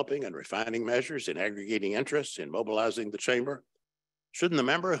developing and refining measures, in aggregating interests, in mobilizing the chamber, shouldn't the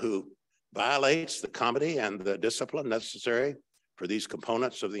member who violates the comity and the discipline necessary for these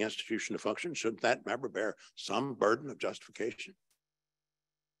components of the institution to function, shouldn't that member bear some burden of justification?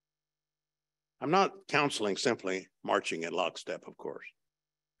 I'm not counseling simply marching in lockstep, of course.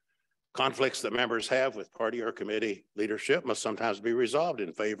 Conflicts that members have with party or committee leadership must sometimes be resolved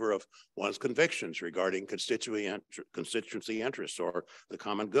in favor of one's convictions regarding constituency interests or the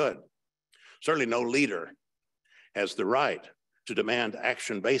common good. Certainly no leader has the right to demand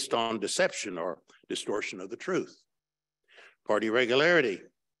action based on deception or distortion of the truth. Party regularity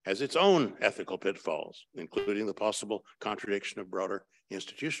has its own ethical pitfalls, including the possible contradiction of broader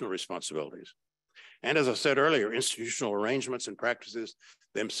institutional responsibilities. And as I said earlier, institutional arrangements and practices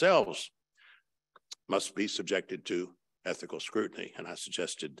themselves must be subjected to ethical scrutiny. And I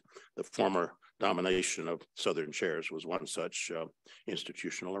suggested the former domination of Southern chairs was one such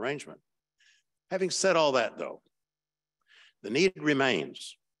institutional arrangement. Having said all that, though, the need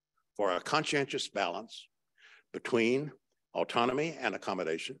remains for a conscientious balance between autonomy and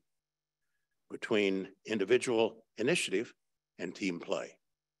accommodation, between individual initiative and team play.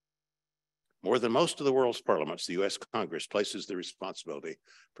 More than most of the world's parliaments, the US Congress places the responsibility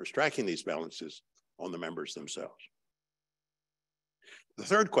for striking these balances on the members themselves. The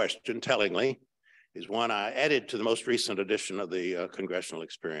third question, tellingly, is one I added to the most recent edition of the Congressional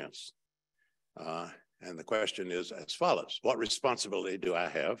Experience. And the question is as follows: what responsibility do I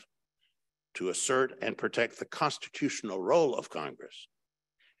have to assert and protect the constitutional role of Congress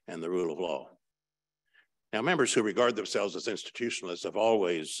and the rule of law? Now, members who regard themselves as institutionalists have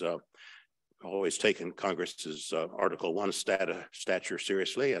always taken Congress's Article I stature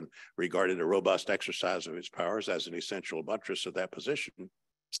seriously and regarded a robust exercise of its powers as an essential buttress of that position.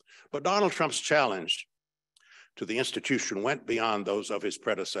 But Donald Trump's challenge to the institution went beyond those of his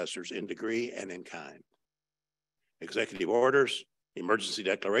predecessors in degree and in kind. Executive orders, emergency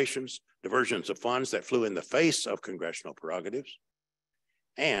declarations, diversions of funds that flew in the face of congressional prerogatives,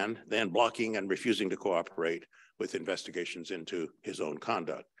 and then blocking and refusing to cooperate with investigations into his own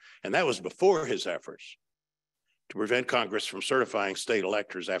conduct. And that was before his efforts to prevent Congress from certifying state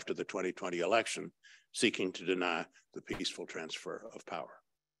electors after the 2020 election, seeking to deny the peaceful transfer of power.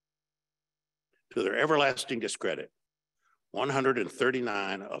 To their everlasting discredit,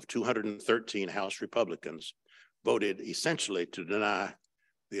 139 of 213 House Republicans voted essentially to deny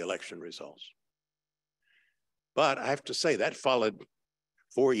the election results. But I have to say that followed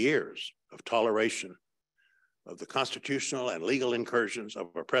 4 years of toleration of the constitutional and legal incursions of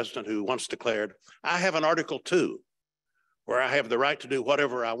a president who once declared, I have an Article 2 where I have the right to do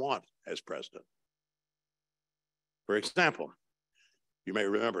whatever I want as president. For example, you may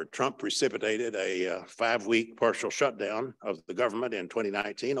remember Trump precipitated a 5-week partial shutdown of the government in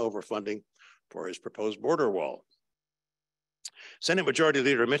 2019 over funding for his proposed border wall. Senate Majority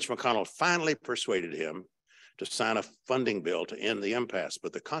Leader Mitch McConnell finally persuaded him to sign a funding bill to end the impasse,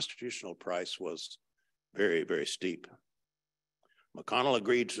 but the constitutional price was very, very steep. McConnell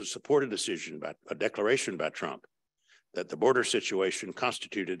agreed to support a declaration by Trump that the border situation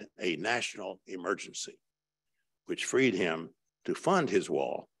constituted a national emergency, which freed him to fund his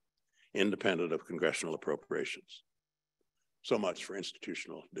wall independent of congressional appropriations. So much for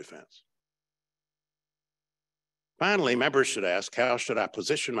institutional defense. Finally, members should ask, how should I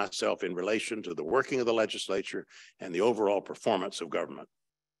position myself in relation to the working of the legislature and the overall performance of government?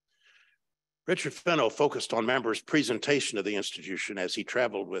 Richard Fenno focused on members' presentation of the institution as he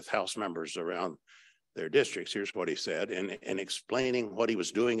traveled with House members around their districts. Here's what he said. In explaining what he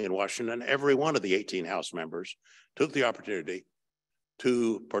was doing in Washington, every one of the 18 House members took the opportunity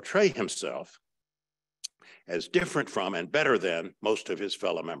to portray himself as different from and better than most of his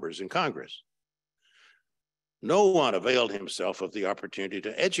fellow members in Congress. No one availed himself of the opportunity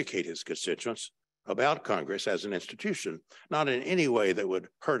to educate his constituents about Congress as an institution, not in any way that would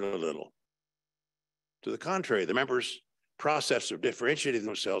hurt a little. To the contrary, the members' process of differentiating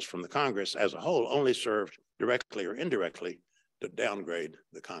themselves from the Congress as a whole only served directly or indirectly to downgrade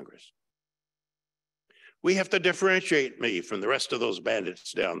the Congress. We have to differentiate me from the rest of those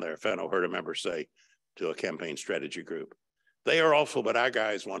bandits down there, Fenno heard a member say to a campaign strategy group. They are awful, but our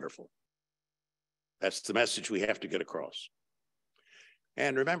guy is wonderful. That's the message we have to get across.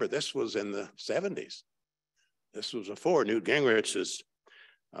 And remember, this was in the 70s. This was before Newt Gingrich's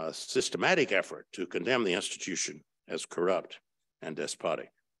systematic effort to condemn the institution as corrupt and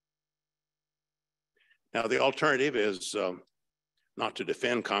despotic. Now, the alternative is not to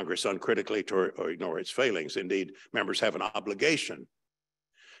defend Congress uncritically or ignore its failings. Indeed, members have an obligation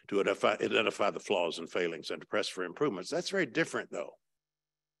to identify the flaws and failings and to press for improvements. That's very different, though,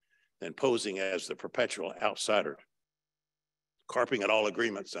 than posing as the perpetual outsider, carping at all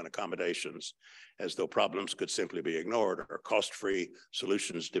agreements and accommodations as though problems could simply be ignored or cost-free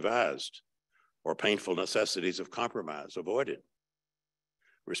solutions devised or painful necessities of compromise avoided.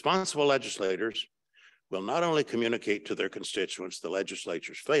 Responsible legislators will not only communicate to their constituents the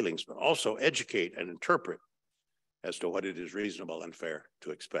legislature's failings, but also educate and interpret as to what it is reasonable and fair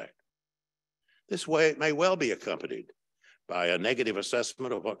to expect. This way, it may well be accompanied by a negative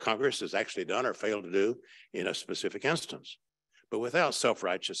assessment of what Congress has actually done or failed to do in a specific instance, but without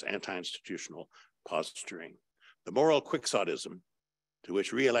self-righteous anti-institutional posturing. The moral quixotism to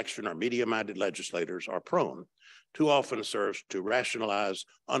which re-election or media-minded legislators are prone too often serves to rationalize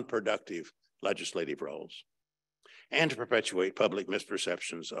unproductive legislative roles and to perpetuate public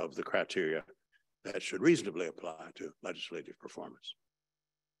misperceptions of the criteria that should reasonably apply to legislative performance.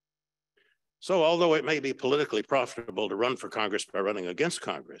 So although it may be politically profitable to run for Congress by running against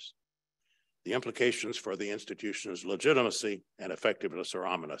Congress, the implications for the institution's legitimacy and effectiveness are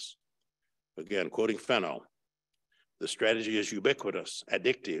ominous. Again, quoting Fenno, the strategy is ubiquitous,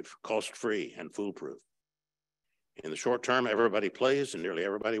 addictive, cost-free, and foolproof. In the short term, everybody plays and nearly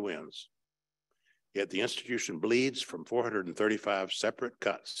everybody wins. Yet the institution bleeds from 435 separate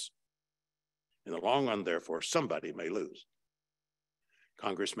cuts. In the long run, therefore, somebody may lose.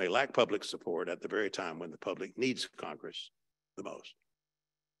 Congress may lack public support at the very time when the public needs Congress the most.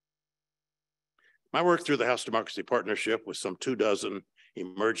 My work through the House Democracy Partnership with some 24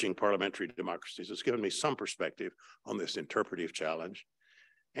 emerging parliamentary democracies has given me some perspective on this interpretive challenge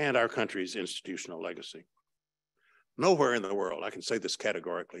and our country's institutional legacy. Nowhere in the world, I can say this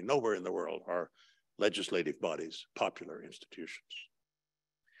categorically, nowhere in the world are legislative bodies popular institutions.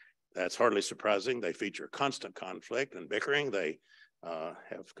 That's hardly surprising. They feature constant conflict and bickering. They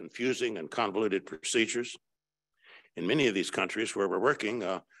have confusing and convoluted procedures. In many of these countries where we're working,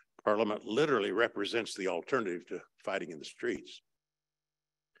 Parliament literally represents the alternative to fighting in the streets.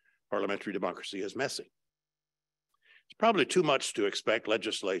 Parliamentary democracy is messy. It's probably too much to expect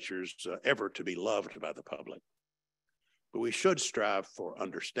legislatures ever to be loved by the public, but we should strive for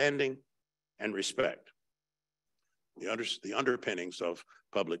understanding and respect, the underpinnings of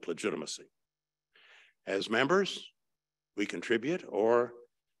public legitimacy. As members, we contribute or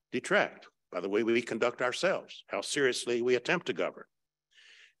detract by the way we conduct ourselves, how seriously we attempt to govern,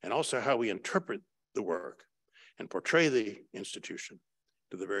 and also how we interpret the work and portray the institution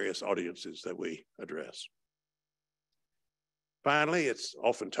to the various audiences that we address. Finally, it's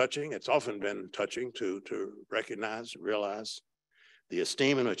often been touching to recognize, realize the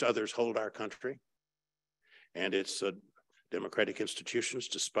esteem in which others hold our country and its democratic institutions,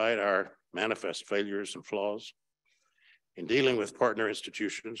 despite our manifest failures and flaws. In dealing with partner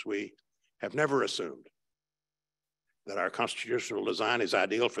institutions, we have never assumed that our constitutional design is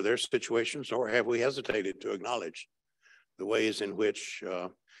ideal for their situations, nor have we hesitated to acknowledge the ways in which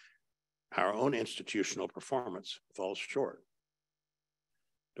our own institutional performance falls short.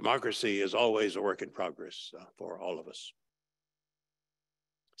 Democracy is always a work in progress for all of us.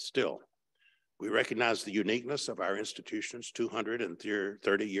 Still, we recognize the uniqueness of our institution's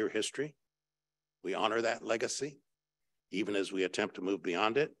 230-year history. We honor that legacy, even as we attempt to move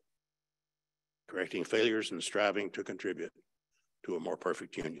beyond it, correcting failures and striving to contribute to a more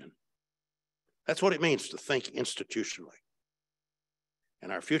perfect union. That's what it means to think institutionally.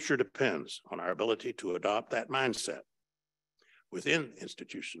 And our future depends on our ability to adopt that mindset within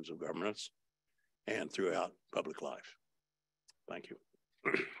institutions of governance and throughout public life. Thank you.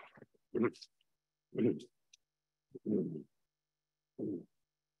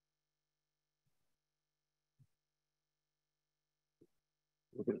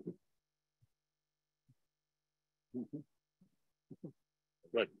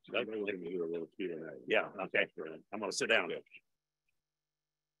 Right. Yeah, okay. I'm going to sit down.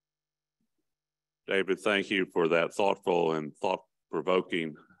 David, thank you for that thoughtful and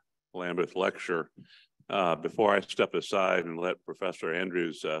thought-provoking Lambeth lecture. Before I step aside and let Professor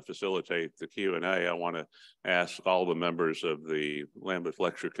Andrews facilitate the Q&A, I want to ask all the members of the Lambeth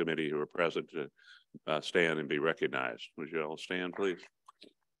Lecture Committee who are present to stand and be recognized. Would you all stand, please?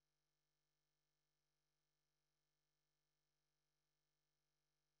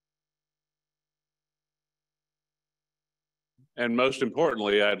 And most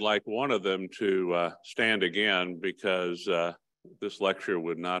importantly, I'd like one of them to stand again, because this lecture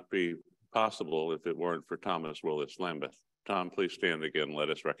would not be possible if it weren't for Thomas Willis Lambeth. Tom, please stand again. Let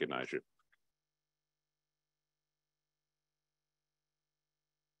us recognize you.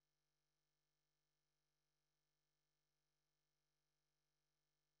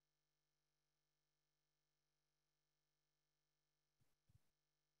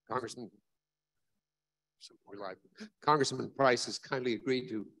 Congressman Price has kindly agreed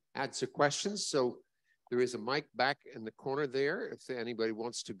to answer questions. So there is a mic back in the corner there if anybody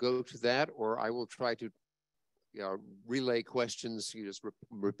wants to go to that, or I will try to relay questions. You just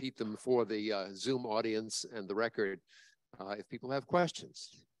repeat them for the Zoom audience and the record if people have questions.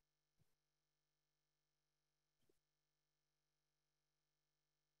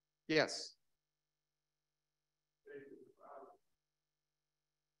 Yes.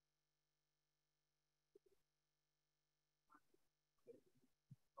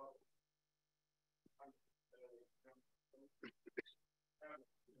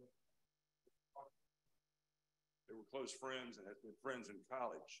 They were close friends and had been friends in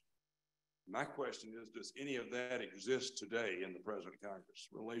college. My question is, does any of that exist today in the present Congress,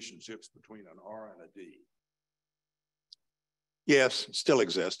 relationships between an R and a D? Yes, still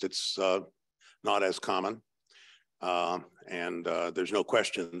exists. It's not as common. And there's no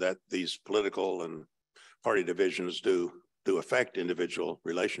question that these political and party divisions do affect individual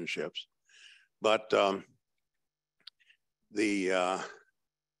relationships. But the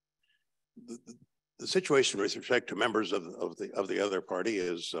situation with respect to members of the other party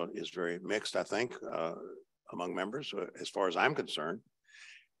is very mixed, I think, among members. As far as I'm concerned,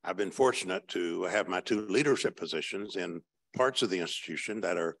 I've been fortunate to have my two leadership positions in parts of the institution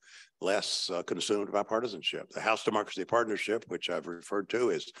that are less consumed by partisanship. The House Democracy Partnership, which I've referred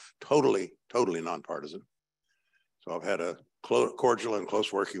to, is totally nonpartisan. So I've had a cordial and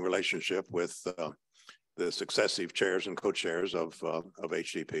close working relationship with the successive chairs and co-chairs of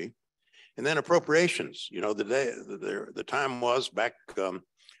HDP. And then appropriations, you know, the time was back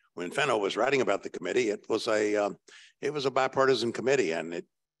when Fenno was writing about the committee, it was a bipartisan committee, and it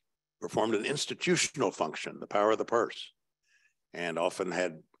performed an institutional function, the power of the purse, and often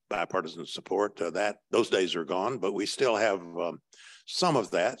had bipartisan support. Those days are gone, but we still have some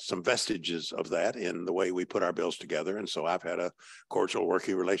of that, some vestiges of that in the way we put our bills together. And so I've had a cordial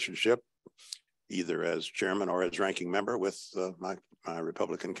working relationship, either as chairman or as ranking member, with my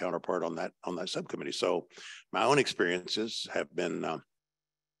Republican counterpart on that subcommittee. So my own experiences have been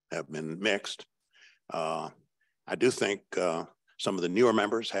mixed. I do think some of the newer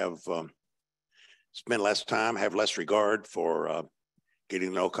members have spent less time, have less regard for getting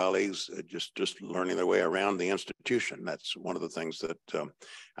to know colleagues, just learning their way around the institution. That's one of the things that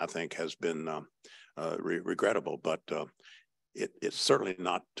I think has been regrettable, but it's certainly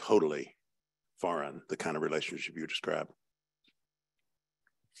not totally foreign, the kind of relationship you described.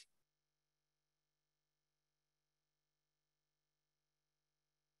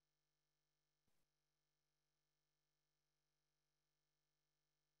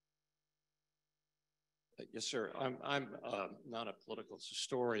 Yes, sir. I'm not a political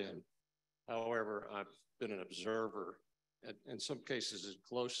historian. However, I've been an observer, in some cases as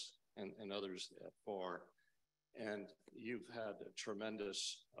close and others at far. And you've had a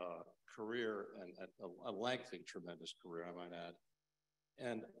tremendous career, and a lengthy, tremendous career, I might add.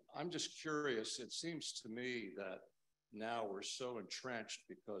 And I'm just curious, it seems to me that now we're so entrenched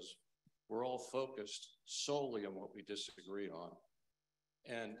because we're all focused solely on what we disagree on.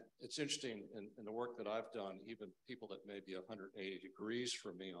 And it's interesting in the work that I've done, even people that may be 180 degrees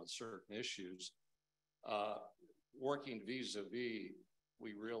from me on certain issues, working vis-a-vis,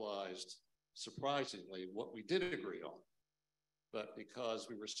 we realized surprisingly what we did agree on. But because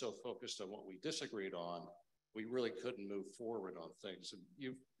we were so focused on what we disagreed on, we really couldn't move forward on things.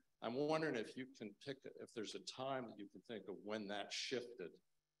 And I'm wondering if you can if there's a time that you can think of when that shifted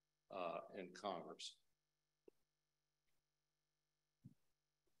in Congress.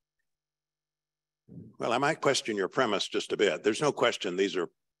 Well, I might question your premise just a bit. There's no question these are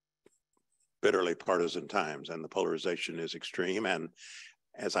bitterly partisan times, and the polarization is extreme. And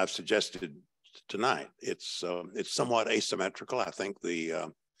as I've suggested tonight, it's somewhat asymmetrical. I think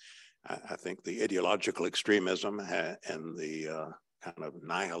the ideological extremism and the kind of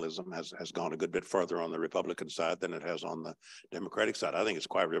nihilism has gone a good bit further on the Republican side than it has on the Democratic side. I think it's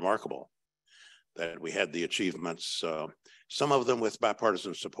quite remarkable that we had the achievements, some of them with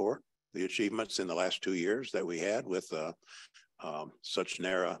bipartisan support, the achievements in the last 2 years that we had with such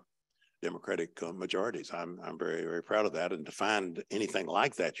narrow Democratic majorities. I'm very, very proud of that. And to find anything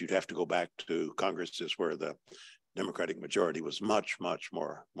like that, you'd have to go back to Congresses where the Democratic majority was much, much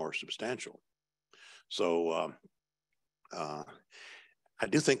more substantial. So I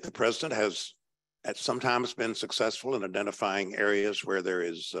do think the president has at sometimes been successful in identifying areas where there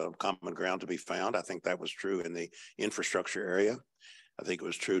is common ground to be found. I think that was true in the infrastructure area. I think it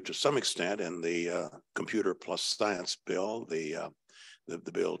was true to some extent in the Computer Plus Science bill, the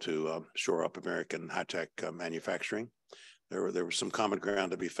bill to shore up American high-tech manufacturing. there was some common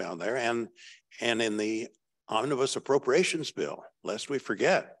ground to be found there. And in the omnibus appropriations bill, lest we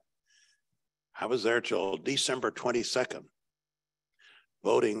forget, I was there till December 22nd,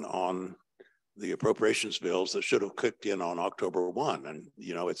 voting on the appropriations bills that should have kicked in on October 1. And,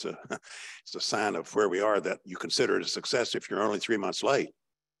 you know, it's a sign of where we are that you consider it a success if you're only 3 months late.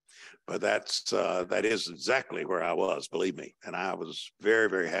 But that is exactly where I was, believe me. And I was very,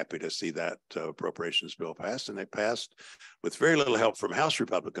 very happy to see that appropriations bill passed. And it passed with very little help from House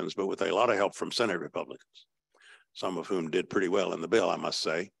Republicans, but with a lot of help from Senate Republicans, some of whom did pretty well in the bill, I must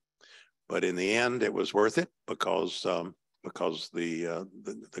say. But in the end, it was worth it because the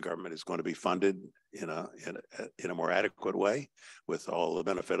government is going to be funded in a more adequate way with all the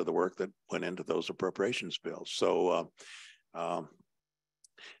benefit of the work that went into those appropriations bills. So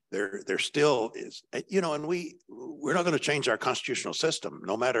there still is, you know, and we're not going to change our constitutional system.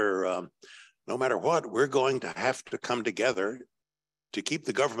 No matter what, we're going to have to come together to keep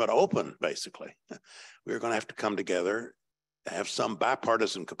the government open. Basically, we're going to have to come together, have some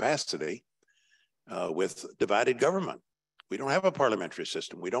bipartisan capacity with divided government. We don't have a parliamentary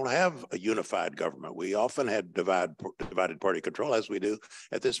system. We don't have a unified government. We often had divided party control, as we do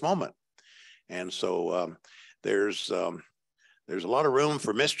at this moment. And so there's a lot of room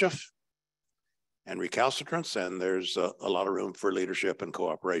for mischief and recalcitrance, and there's a lot of room for leadership and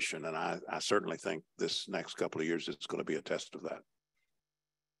cooperation. And I certainly think this next couple of years is going to be a test of that.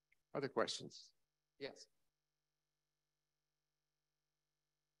 Other questions? Yes.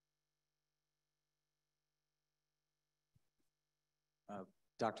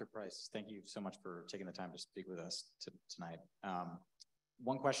 Dr. Price, thank you so much for taking the time to speak with us tonight.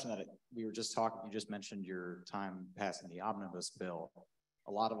 One question that we were just talking, you just mentioned your time passing the omnibus bill.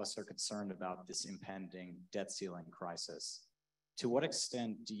 A lot of us are concerned about this impending debt ceiling crisis. To what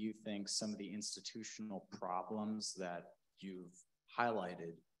extent do you think some of the institutional problems that you've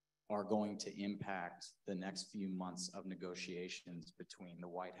highlighted are going to impact the next few months of negotiations between the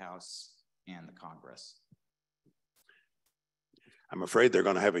White House and the Congress? I'm afraid they're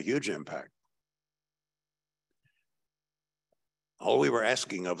going to have a huge impact. All we were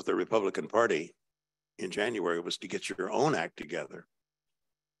asking of the Republican Party in January was to get your own act together,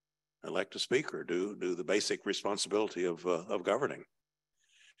 elect a speaker, do the basic responsibility of governing.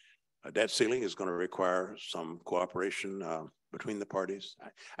 A debt ceiling is going to require some cooperation between the parties.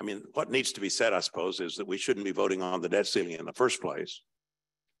 I mean, what needs to be said, I suppose, is that we shouldn't be voting on the debt ceiling in the first place.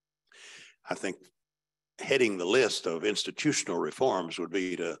 I think heading the list of institutional reforms would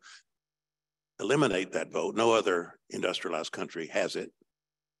be to eliminate that vote. No other industrialized country has it.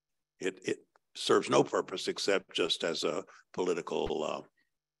 It serves no purpose except just as a political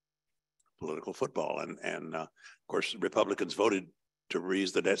football. And of course, Republicans voted to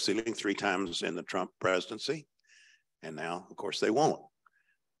raise the debt ceiling 3 times in the Trump presidency, and now, of course, they won't.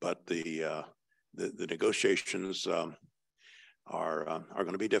 But the negotiations are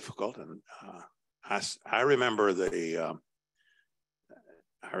going to be difficult, and I remember the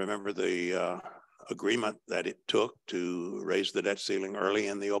agreement that it took to raise the debt ceiling early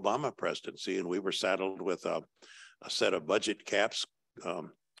in the Obama presidency, and we were saddled with a set of budget caps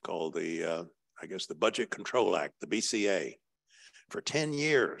called the Budget Control Act, the BCA, for 10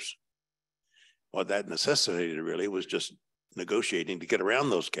 years. What that necessitated really was just negotiating to get around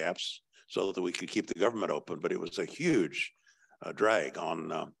those caps so that we could keep the government open, but it was a huge drag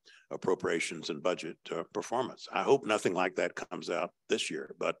on appropriations and budget performance. I hope nothing like that comes out this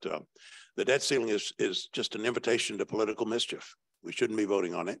year, but the debt ceiling is just an invitation to political mischief. We shouldn't be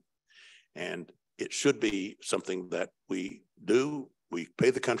voting on it, and it should be something that we do. We pay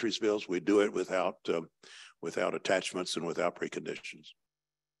the country's bills. We do it without attachments and without preconditions.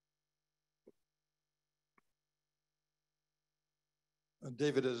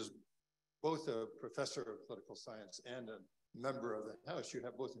 David is both a professor of political science and a member of the House. You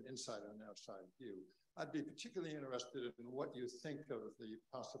have both an inside and an outside view. I'd be particularly interested in what you think of the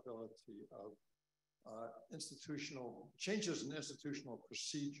possibility of institutional changes in institutional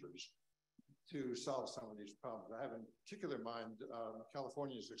procedures to solve some of these problems. I have in particular mind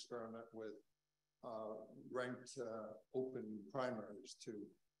California's experiment with ranked open primaries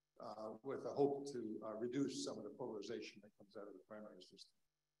with a hope to reduce some of the polarization that comes out of the primary system.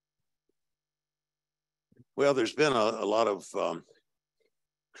 Well, there's been a lot of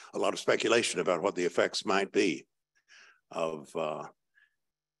speculation about what the effects might be of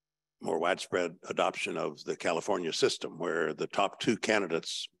more widespread adoption of the California system, where the top 2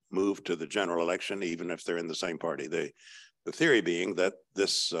 candidates move to the general election, even if they're in the same party. The theory being that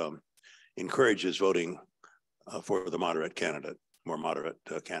this encourages voting for the moderate candidate, more moderate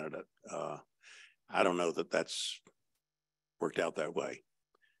candidate. I don't know that that's worked out that way.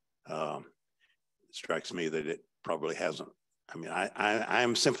 It strikes me that it probably hasn't. I mean,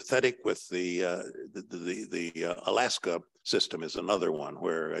 I'm sympathetic with the Alaska system is another one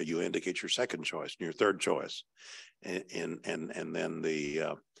where you indicate your second choice and your third choice, and then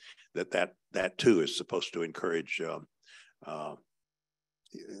that too is supposed to encourage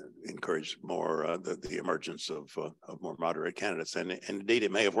more the emergence of more moderate candidates, and indeed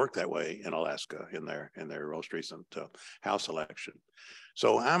it may have worked that way in Alaska in their most recent House election.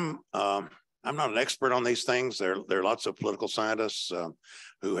 So I'm not an expert on these things. There are lots of political scientists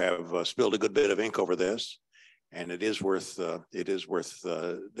who have spilled a good bit of ink over this, and it is worth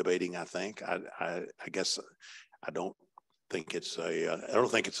debating. I think. I guess I don't think it's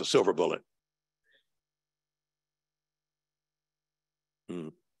a silver bullet.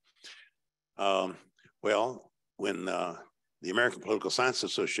 Well, when the American Political Science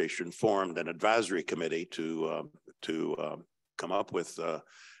Association formed an advisory committee to come up with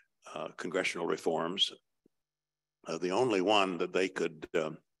congressional reforms, the only one that they could,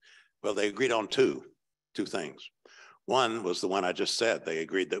 well, they agreed on two things. One was the one I just said. They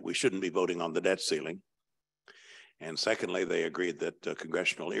agreed that we shouldn't be voting on the debt ceiling. And secondly, they agreed that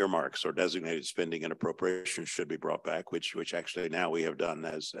congressional earmarks or designated spending and appropriations should be brought back, which actually now we have done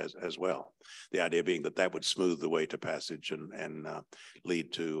as well. The idea being that would smooth the way to passage and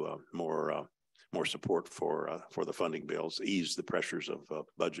lead to more support for the funding bills, ease the pressures of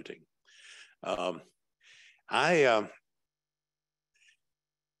budgeting.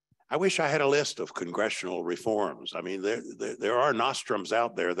 I wish I had a list of congressional reforms. I mean, there are nostrums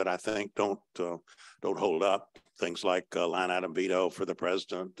out there that I think don't hold up. Things like line item veto for the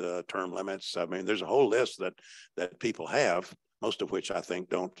president, term limits. I mean, there's a whole list that people have, most of which I think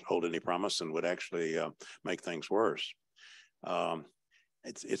don't hold any promise and would actually make things worse.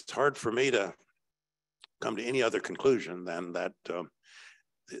 It's hard for me to come to any other conclusion than that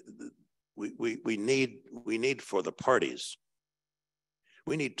we need for the parties.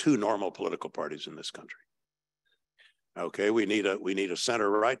 We need two normal political parties in this country. Okay, we need a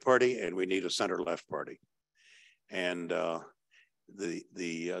center right party and we need a center left party. And the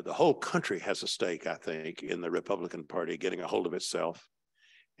whole country has a stake, I think, in the Republican Party getting a hold of itself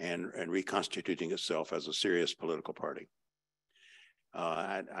and reconstituting itself as a serious political party.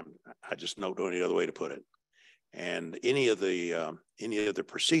 I just don't know any other way to put it. And any of the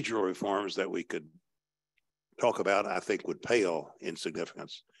procedural reforms that we could talk about, I think, would pale in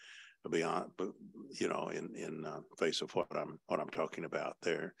significance beyond, you know, in face of what I'm talking about.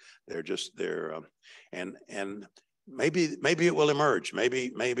 They're and maybe it will emerge.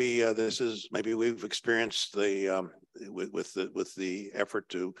 Maybe we've experienced with the effort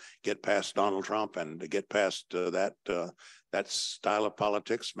to get past Donald Trump and to get past that style of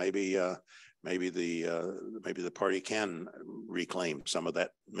politics. Maybe the party can reclaim some of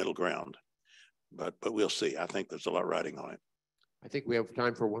that middle ground. But we'll see. I think there's a lot riding on it. I think we have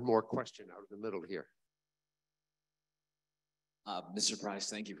time for one more question out of the middle here. Mr. Price,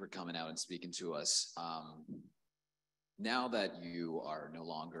 thank you for coming out and speaking to us. Now that you are no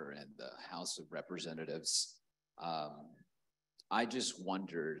longer in the House of Representatives, I just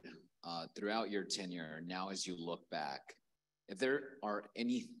wondered, throughout your tenure, now as you look back, if there are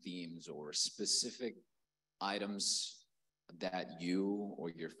any themes or specific items that you or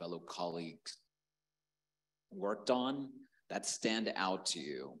your fellow colleagues worked on that stand out to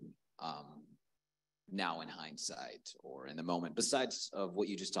you now in hindsight or in the moment, besides of what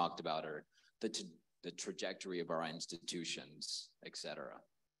you just talked about, or the trajectory of our institutions, et cetera?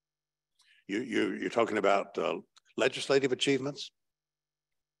 You're talking about legislative achievements?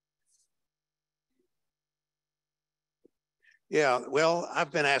 Yeah, well,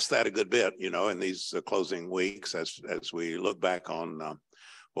 I've been asked that a good bit, you know, in these closing weeks as we look back on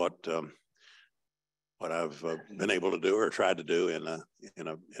what I've been able to do or tried to do in a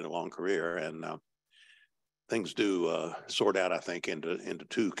long career, and things do sort out, I think, into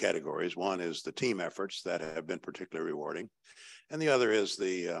two categories. One is the team efforts that have been particularly rewarding, and the other is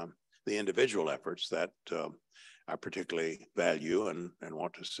the individual efforts that I particularly value and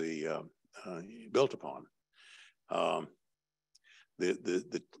want to see built upon.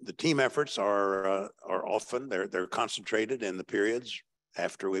 The team efforts are often they're concentrated in the periods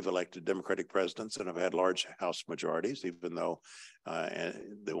after we've elected Democratic presidents and have had large House majorities, even though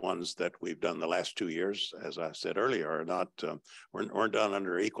the ones that we've done the last 2 years, as I said earlier, are not weren't done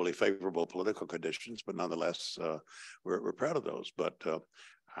under equally favorable political conditions, but nonetheless we're proud of those. But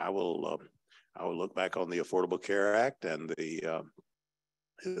I will look back on the Affordable Care Act and the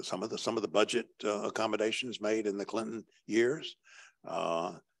some of the budget accommodations made in the Clinton years,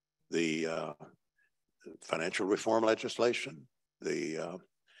 the financial reform legislation, the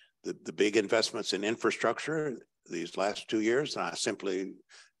big investments in infrastructure these last 2 years. And I simply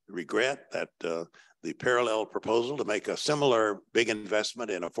regret that the parallel proposal to make a similar big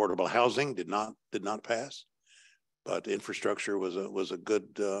investment in affordable housing did not pass. But infrastructure was a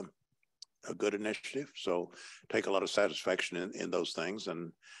good initiative. So take a lot of satisfaction in those things,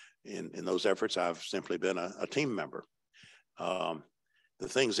 and in those efforts, I've simply been a team member. The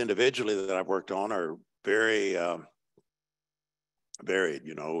things individually that I've worked on are very varied.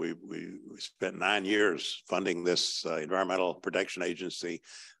 You know, we spent 9 years funding this Environmental Protection Agency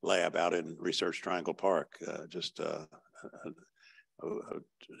lab out in Research Triangle Park. Just a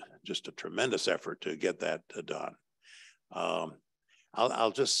tremendous effort to get that done.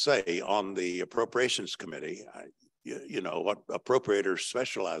 I'll just say on the Appropriations Committee, you know, what appropriators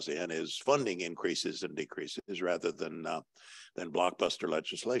specialize in is funding increases and decreases rather than blockbuster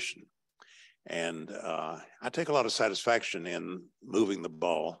legislation. And I take a lot of satisfaction in moving the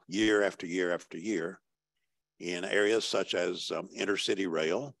ball year after year after year in areas such as intercity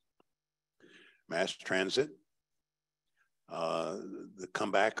rail, mass transit, the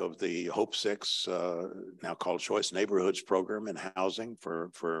comeback of the Hope 6, now called Choice Neighborhoods program in housing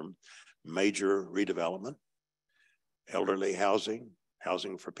for major redevelopment, elderly housing,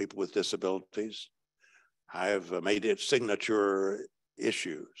 housing for people with disabilities. I have made it signature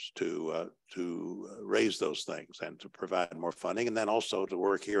issues to raise those things and to provide more funding, and then also to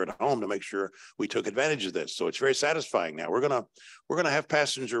work here at home to make sure we took advantage of this. So it's very satisfying now. We're gonna have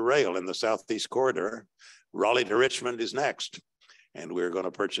passenger rail in the Southeast Corridor. Raleigh to Richmond is next, and we're going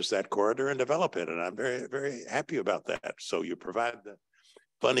to purchase that corridor and develop it. And I'm very, very happy about that. So you provide the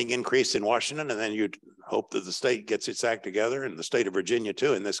funding increase in Washington, and then you hope that the state gets its act together, and the state of Virginia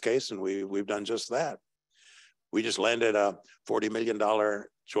too, in this case. And we've done just that. We just landed a $40 million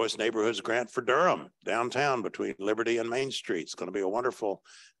Choice Neighborhoods grant for Durham, downtown between Liberty and Main Street. It's going to be a wonderful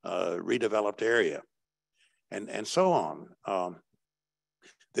redeveloped area, and so on.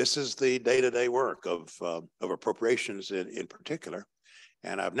 This is the day-to-day work of appropriations in particular,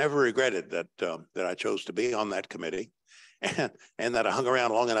 and I've never regretted that I chose to be on that committee, and that I hung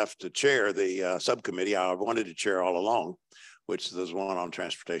around long enough to chair the subcommittee I wanted to chair all along, which is one on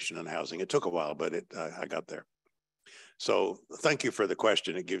transportation and housing. It took a while, but I got there. So thank you for the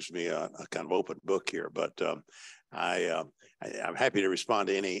question. It gives me a kind of open book here, but I'm happy to respond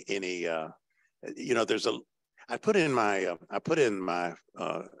to any. You know, there's I put in my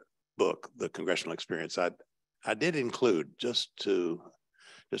book, The Congressional Experience. I did include, just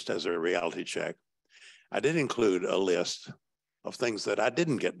as a reality check, I did include a list of things that I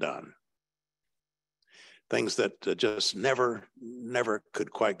didn't get done, things that just never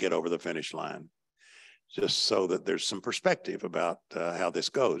could quite get over the finish line, just so that there's some perspective about how this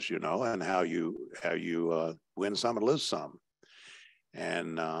goes, you know, and how you win some and lose some.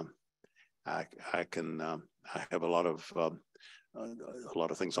 And I have a lot of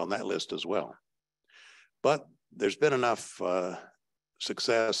things on that list as well. But there's been enough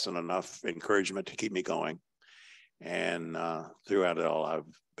success and enough encouragement to keep me going. And throughout it all, I've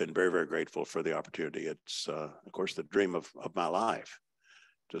been very, very grateful for the opportunity. It's, of course, the dream of my life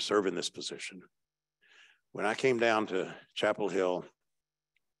to serve in this position. When I came down to Chapel Hill,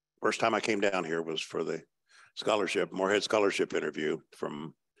 first time I came down here was for the scholarship, Morehead Scholarship interview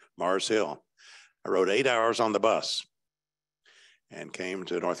from Mars Hill. I rode 8 hours on the bus and came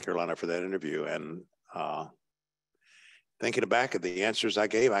to North Carolina for that interview. And thinking back at the answers I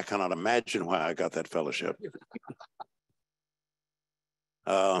gave, I cannot imagine why I got that fellowship.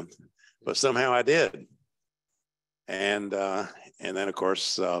 But somehow I did. And then, of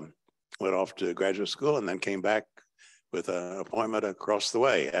course, went off to graduate school and then came back with an appointment across the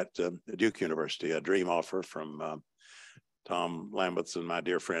way at Duke University, a dream offer from Tom Lambeth and my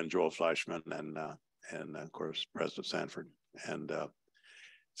dear friend Joel Fleischman, and of course President Sanford, and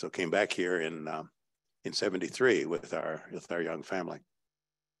so came back here in '73 with our young family.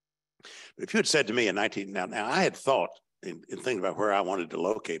 But if you had said to me in now I had thought in thinking about where I wanted to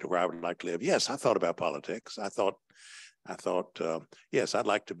locate or where I would like to live. Yes, I thought about politics. I thought yes, I'd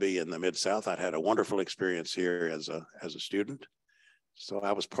like to be in the Mid-South. I'd had a wonderful experience here as a student, so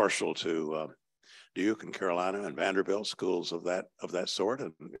I was partial to Duke and Carolina and Vanderbilt, schools of that sort,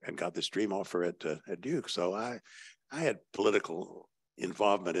 and got this dream offer at Duke. So I had political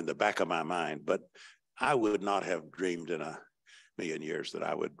involvement in the back of my mind, but I would not have dreamed in a million years that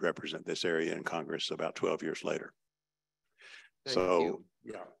I would represent this area in Congress about 12 years later. Thank you.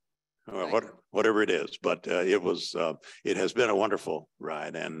 Yeah. whatever it is, but it has been a wonderful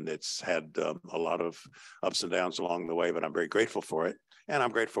ride, and it's had a lot of ups and downs along the way, but I'm very grateful for it. And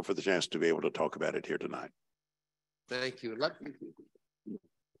I'm grateful for the chance to be able to talk about it here tonight. Thank you.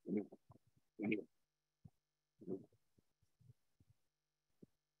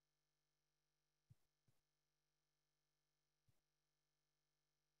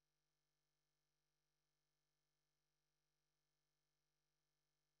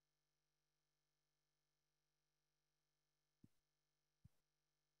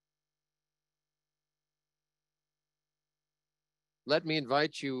 Let me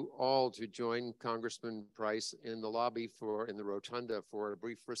invite you all to join Congressman Price in the lobby in the rotunda for a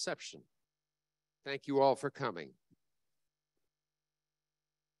brief reception. Thank you all for coming.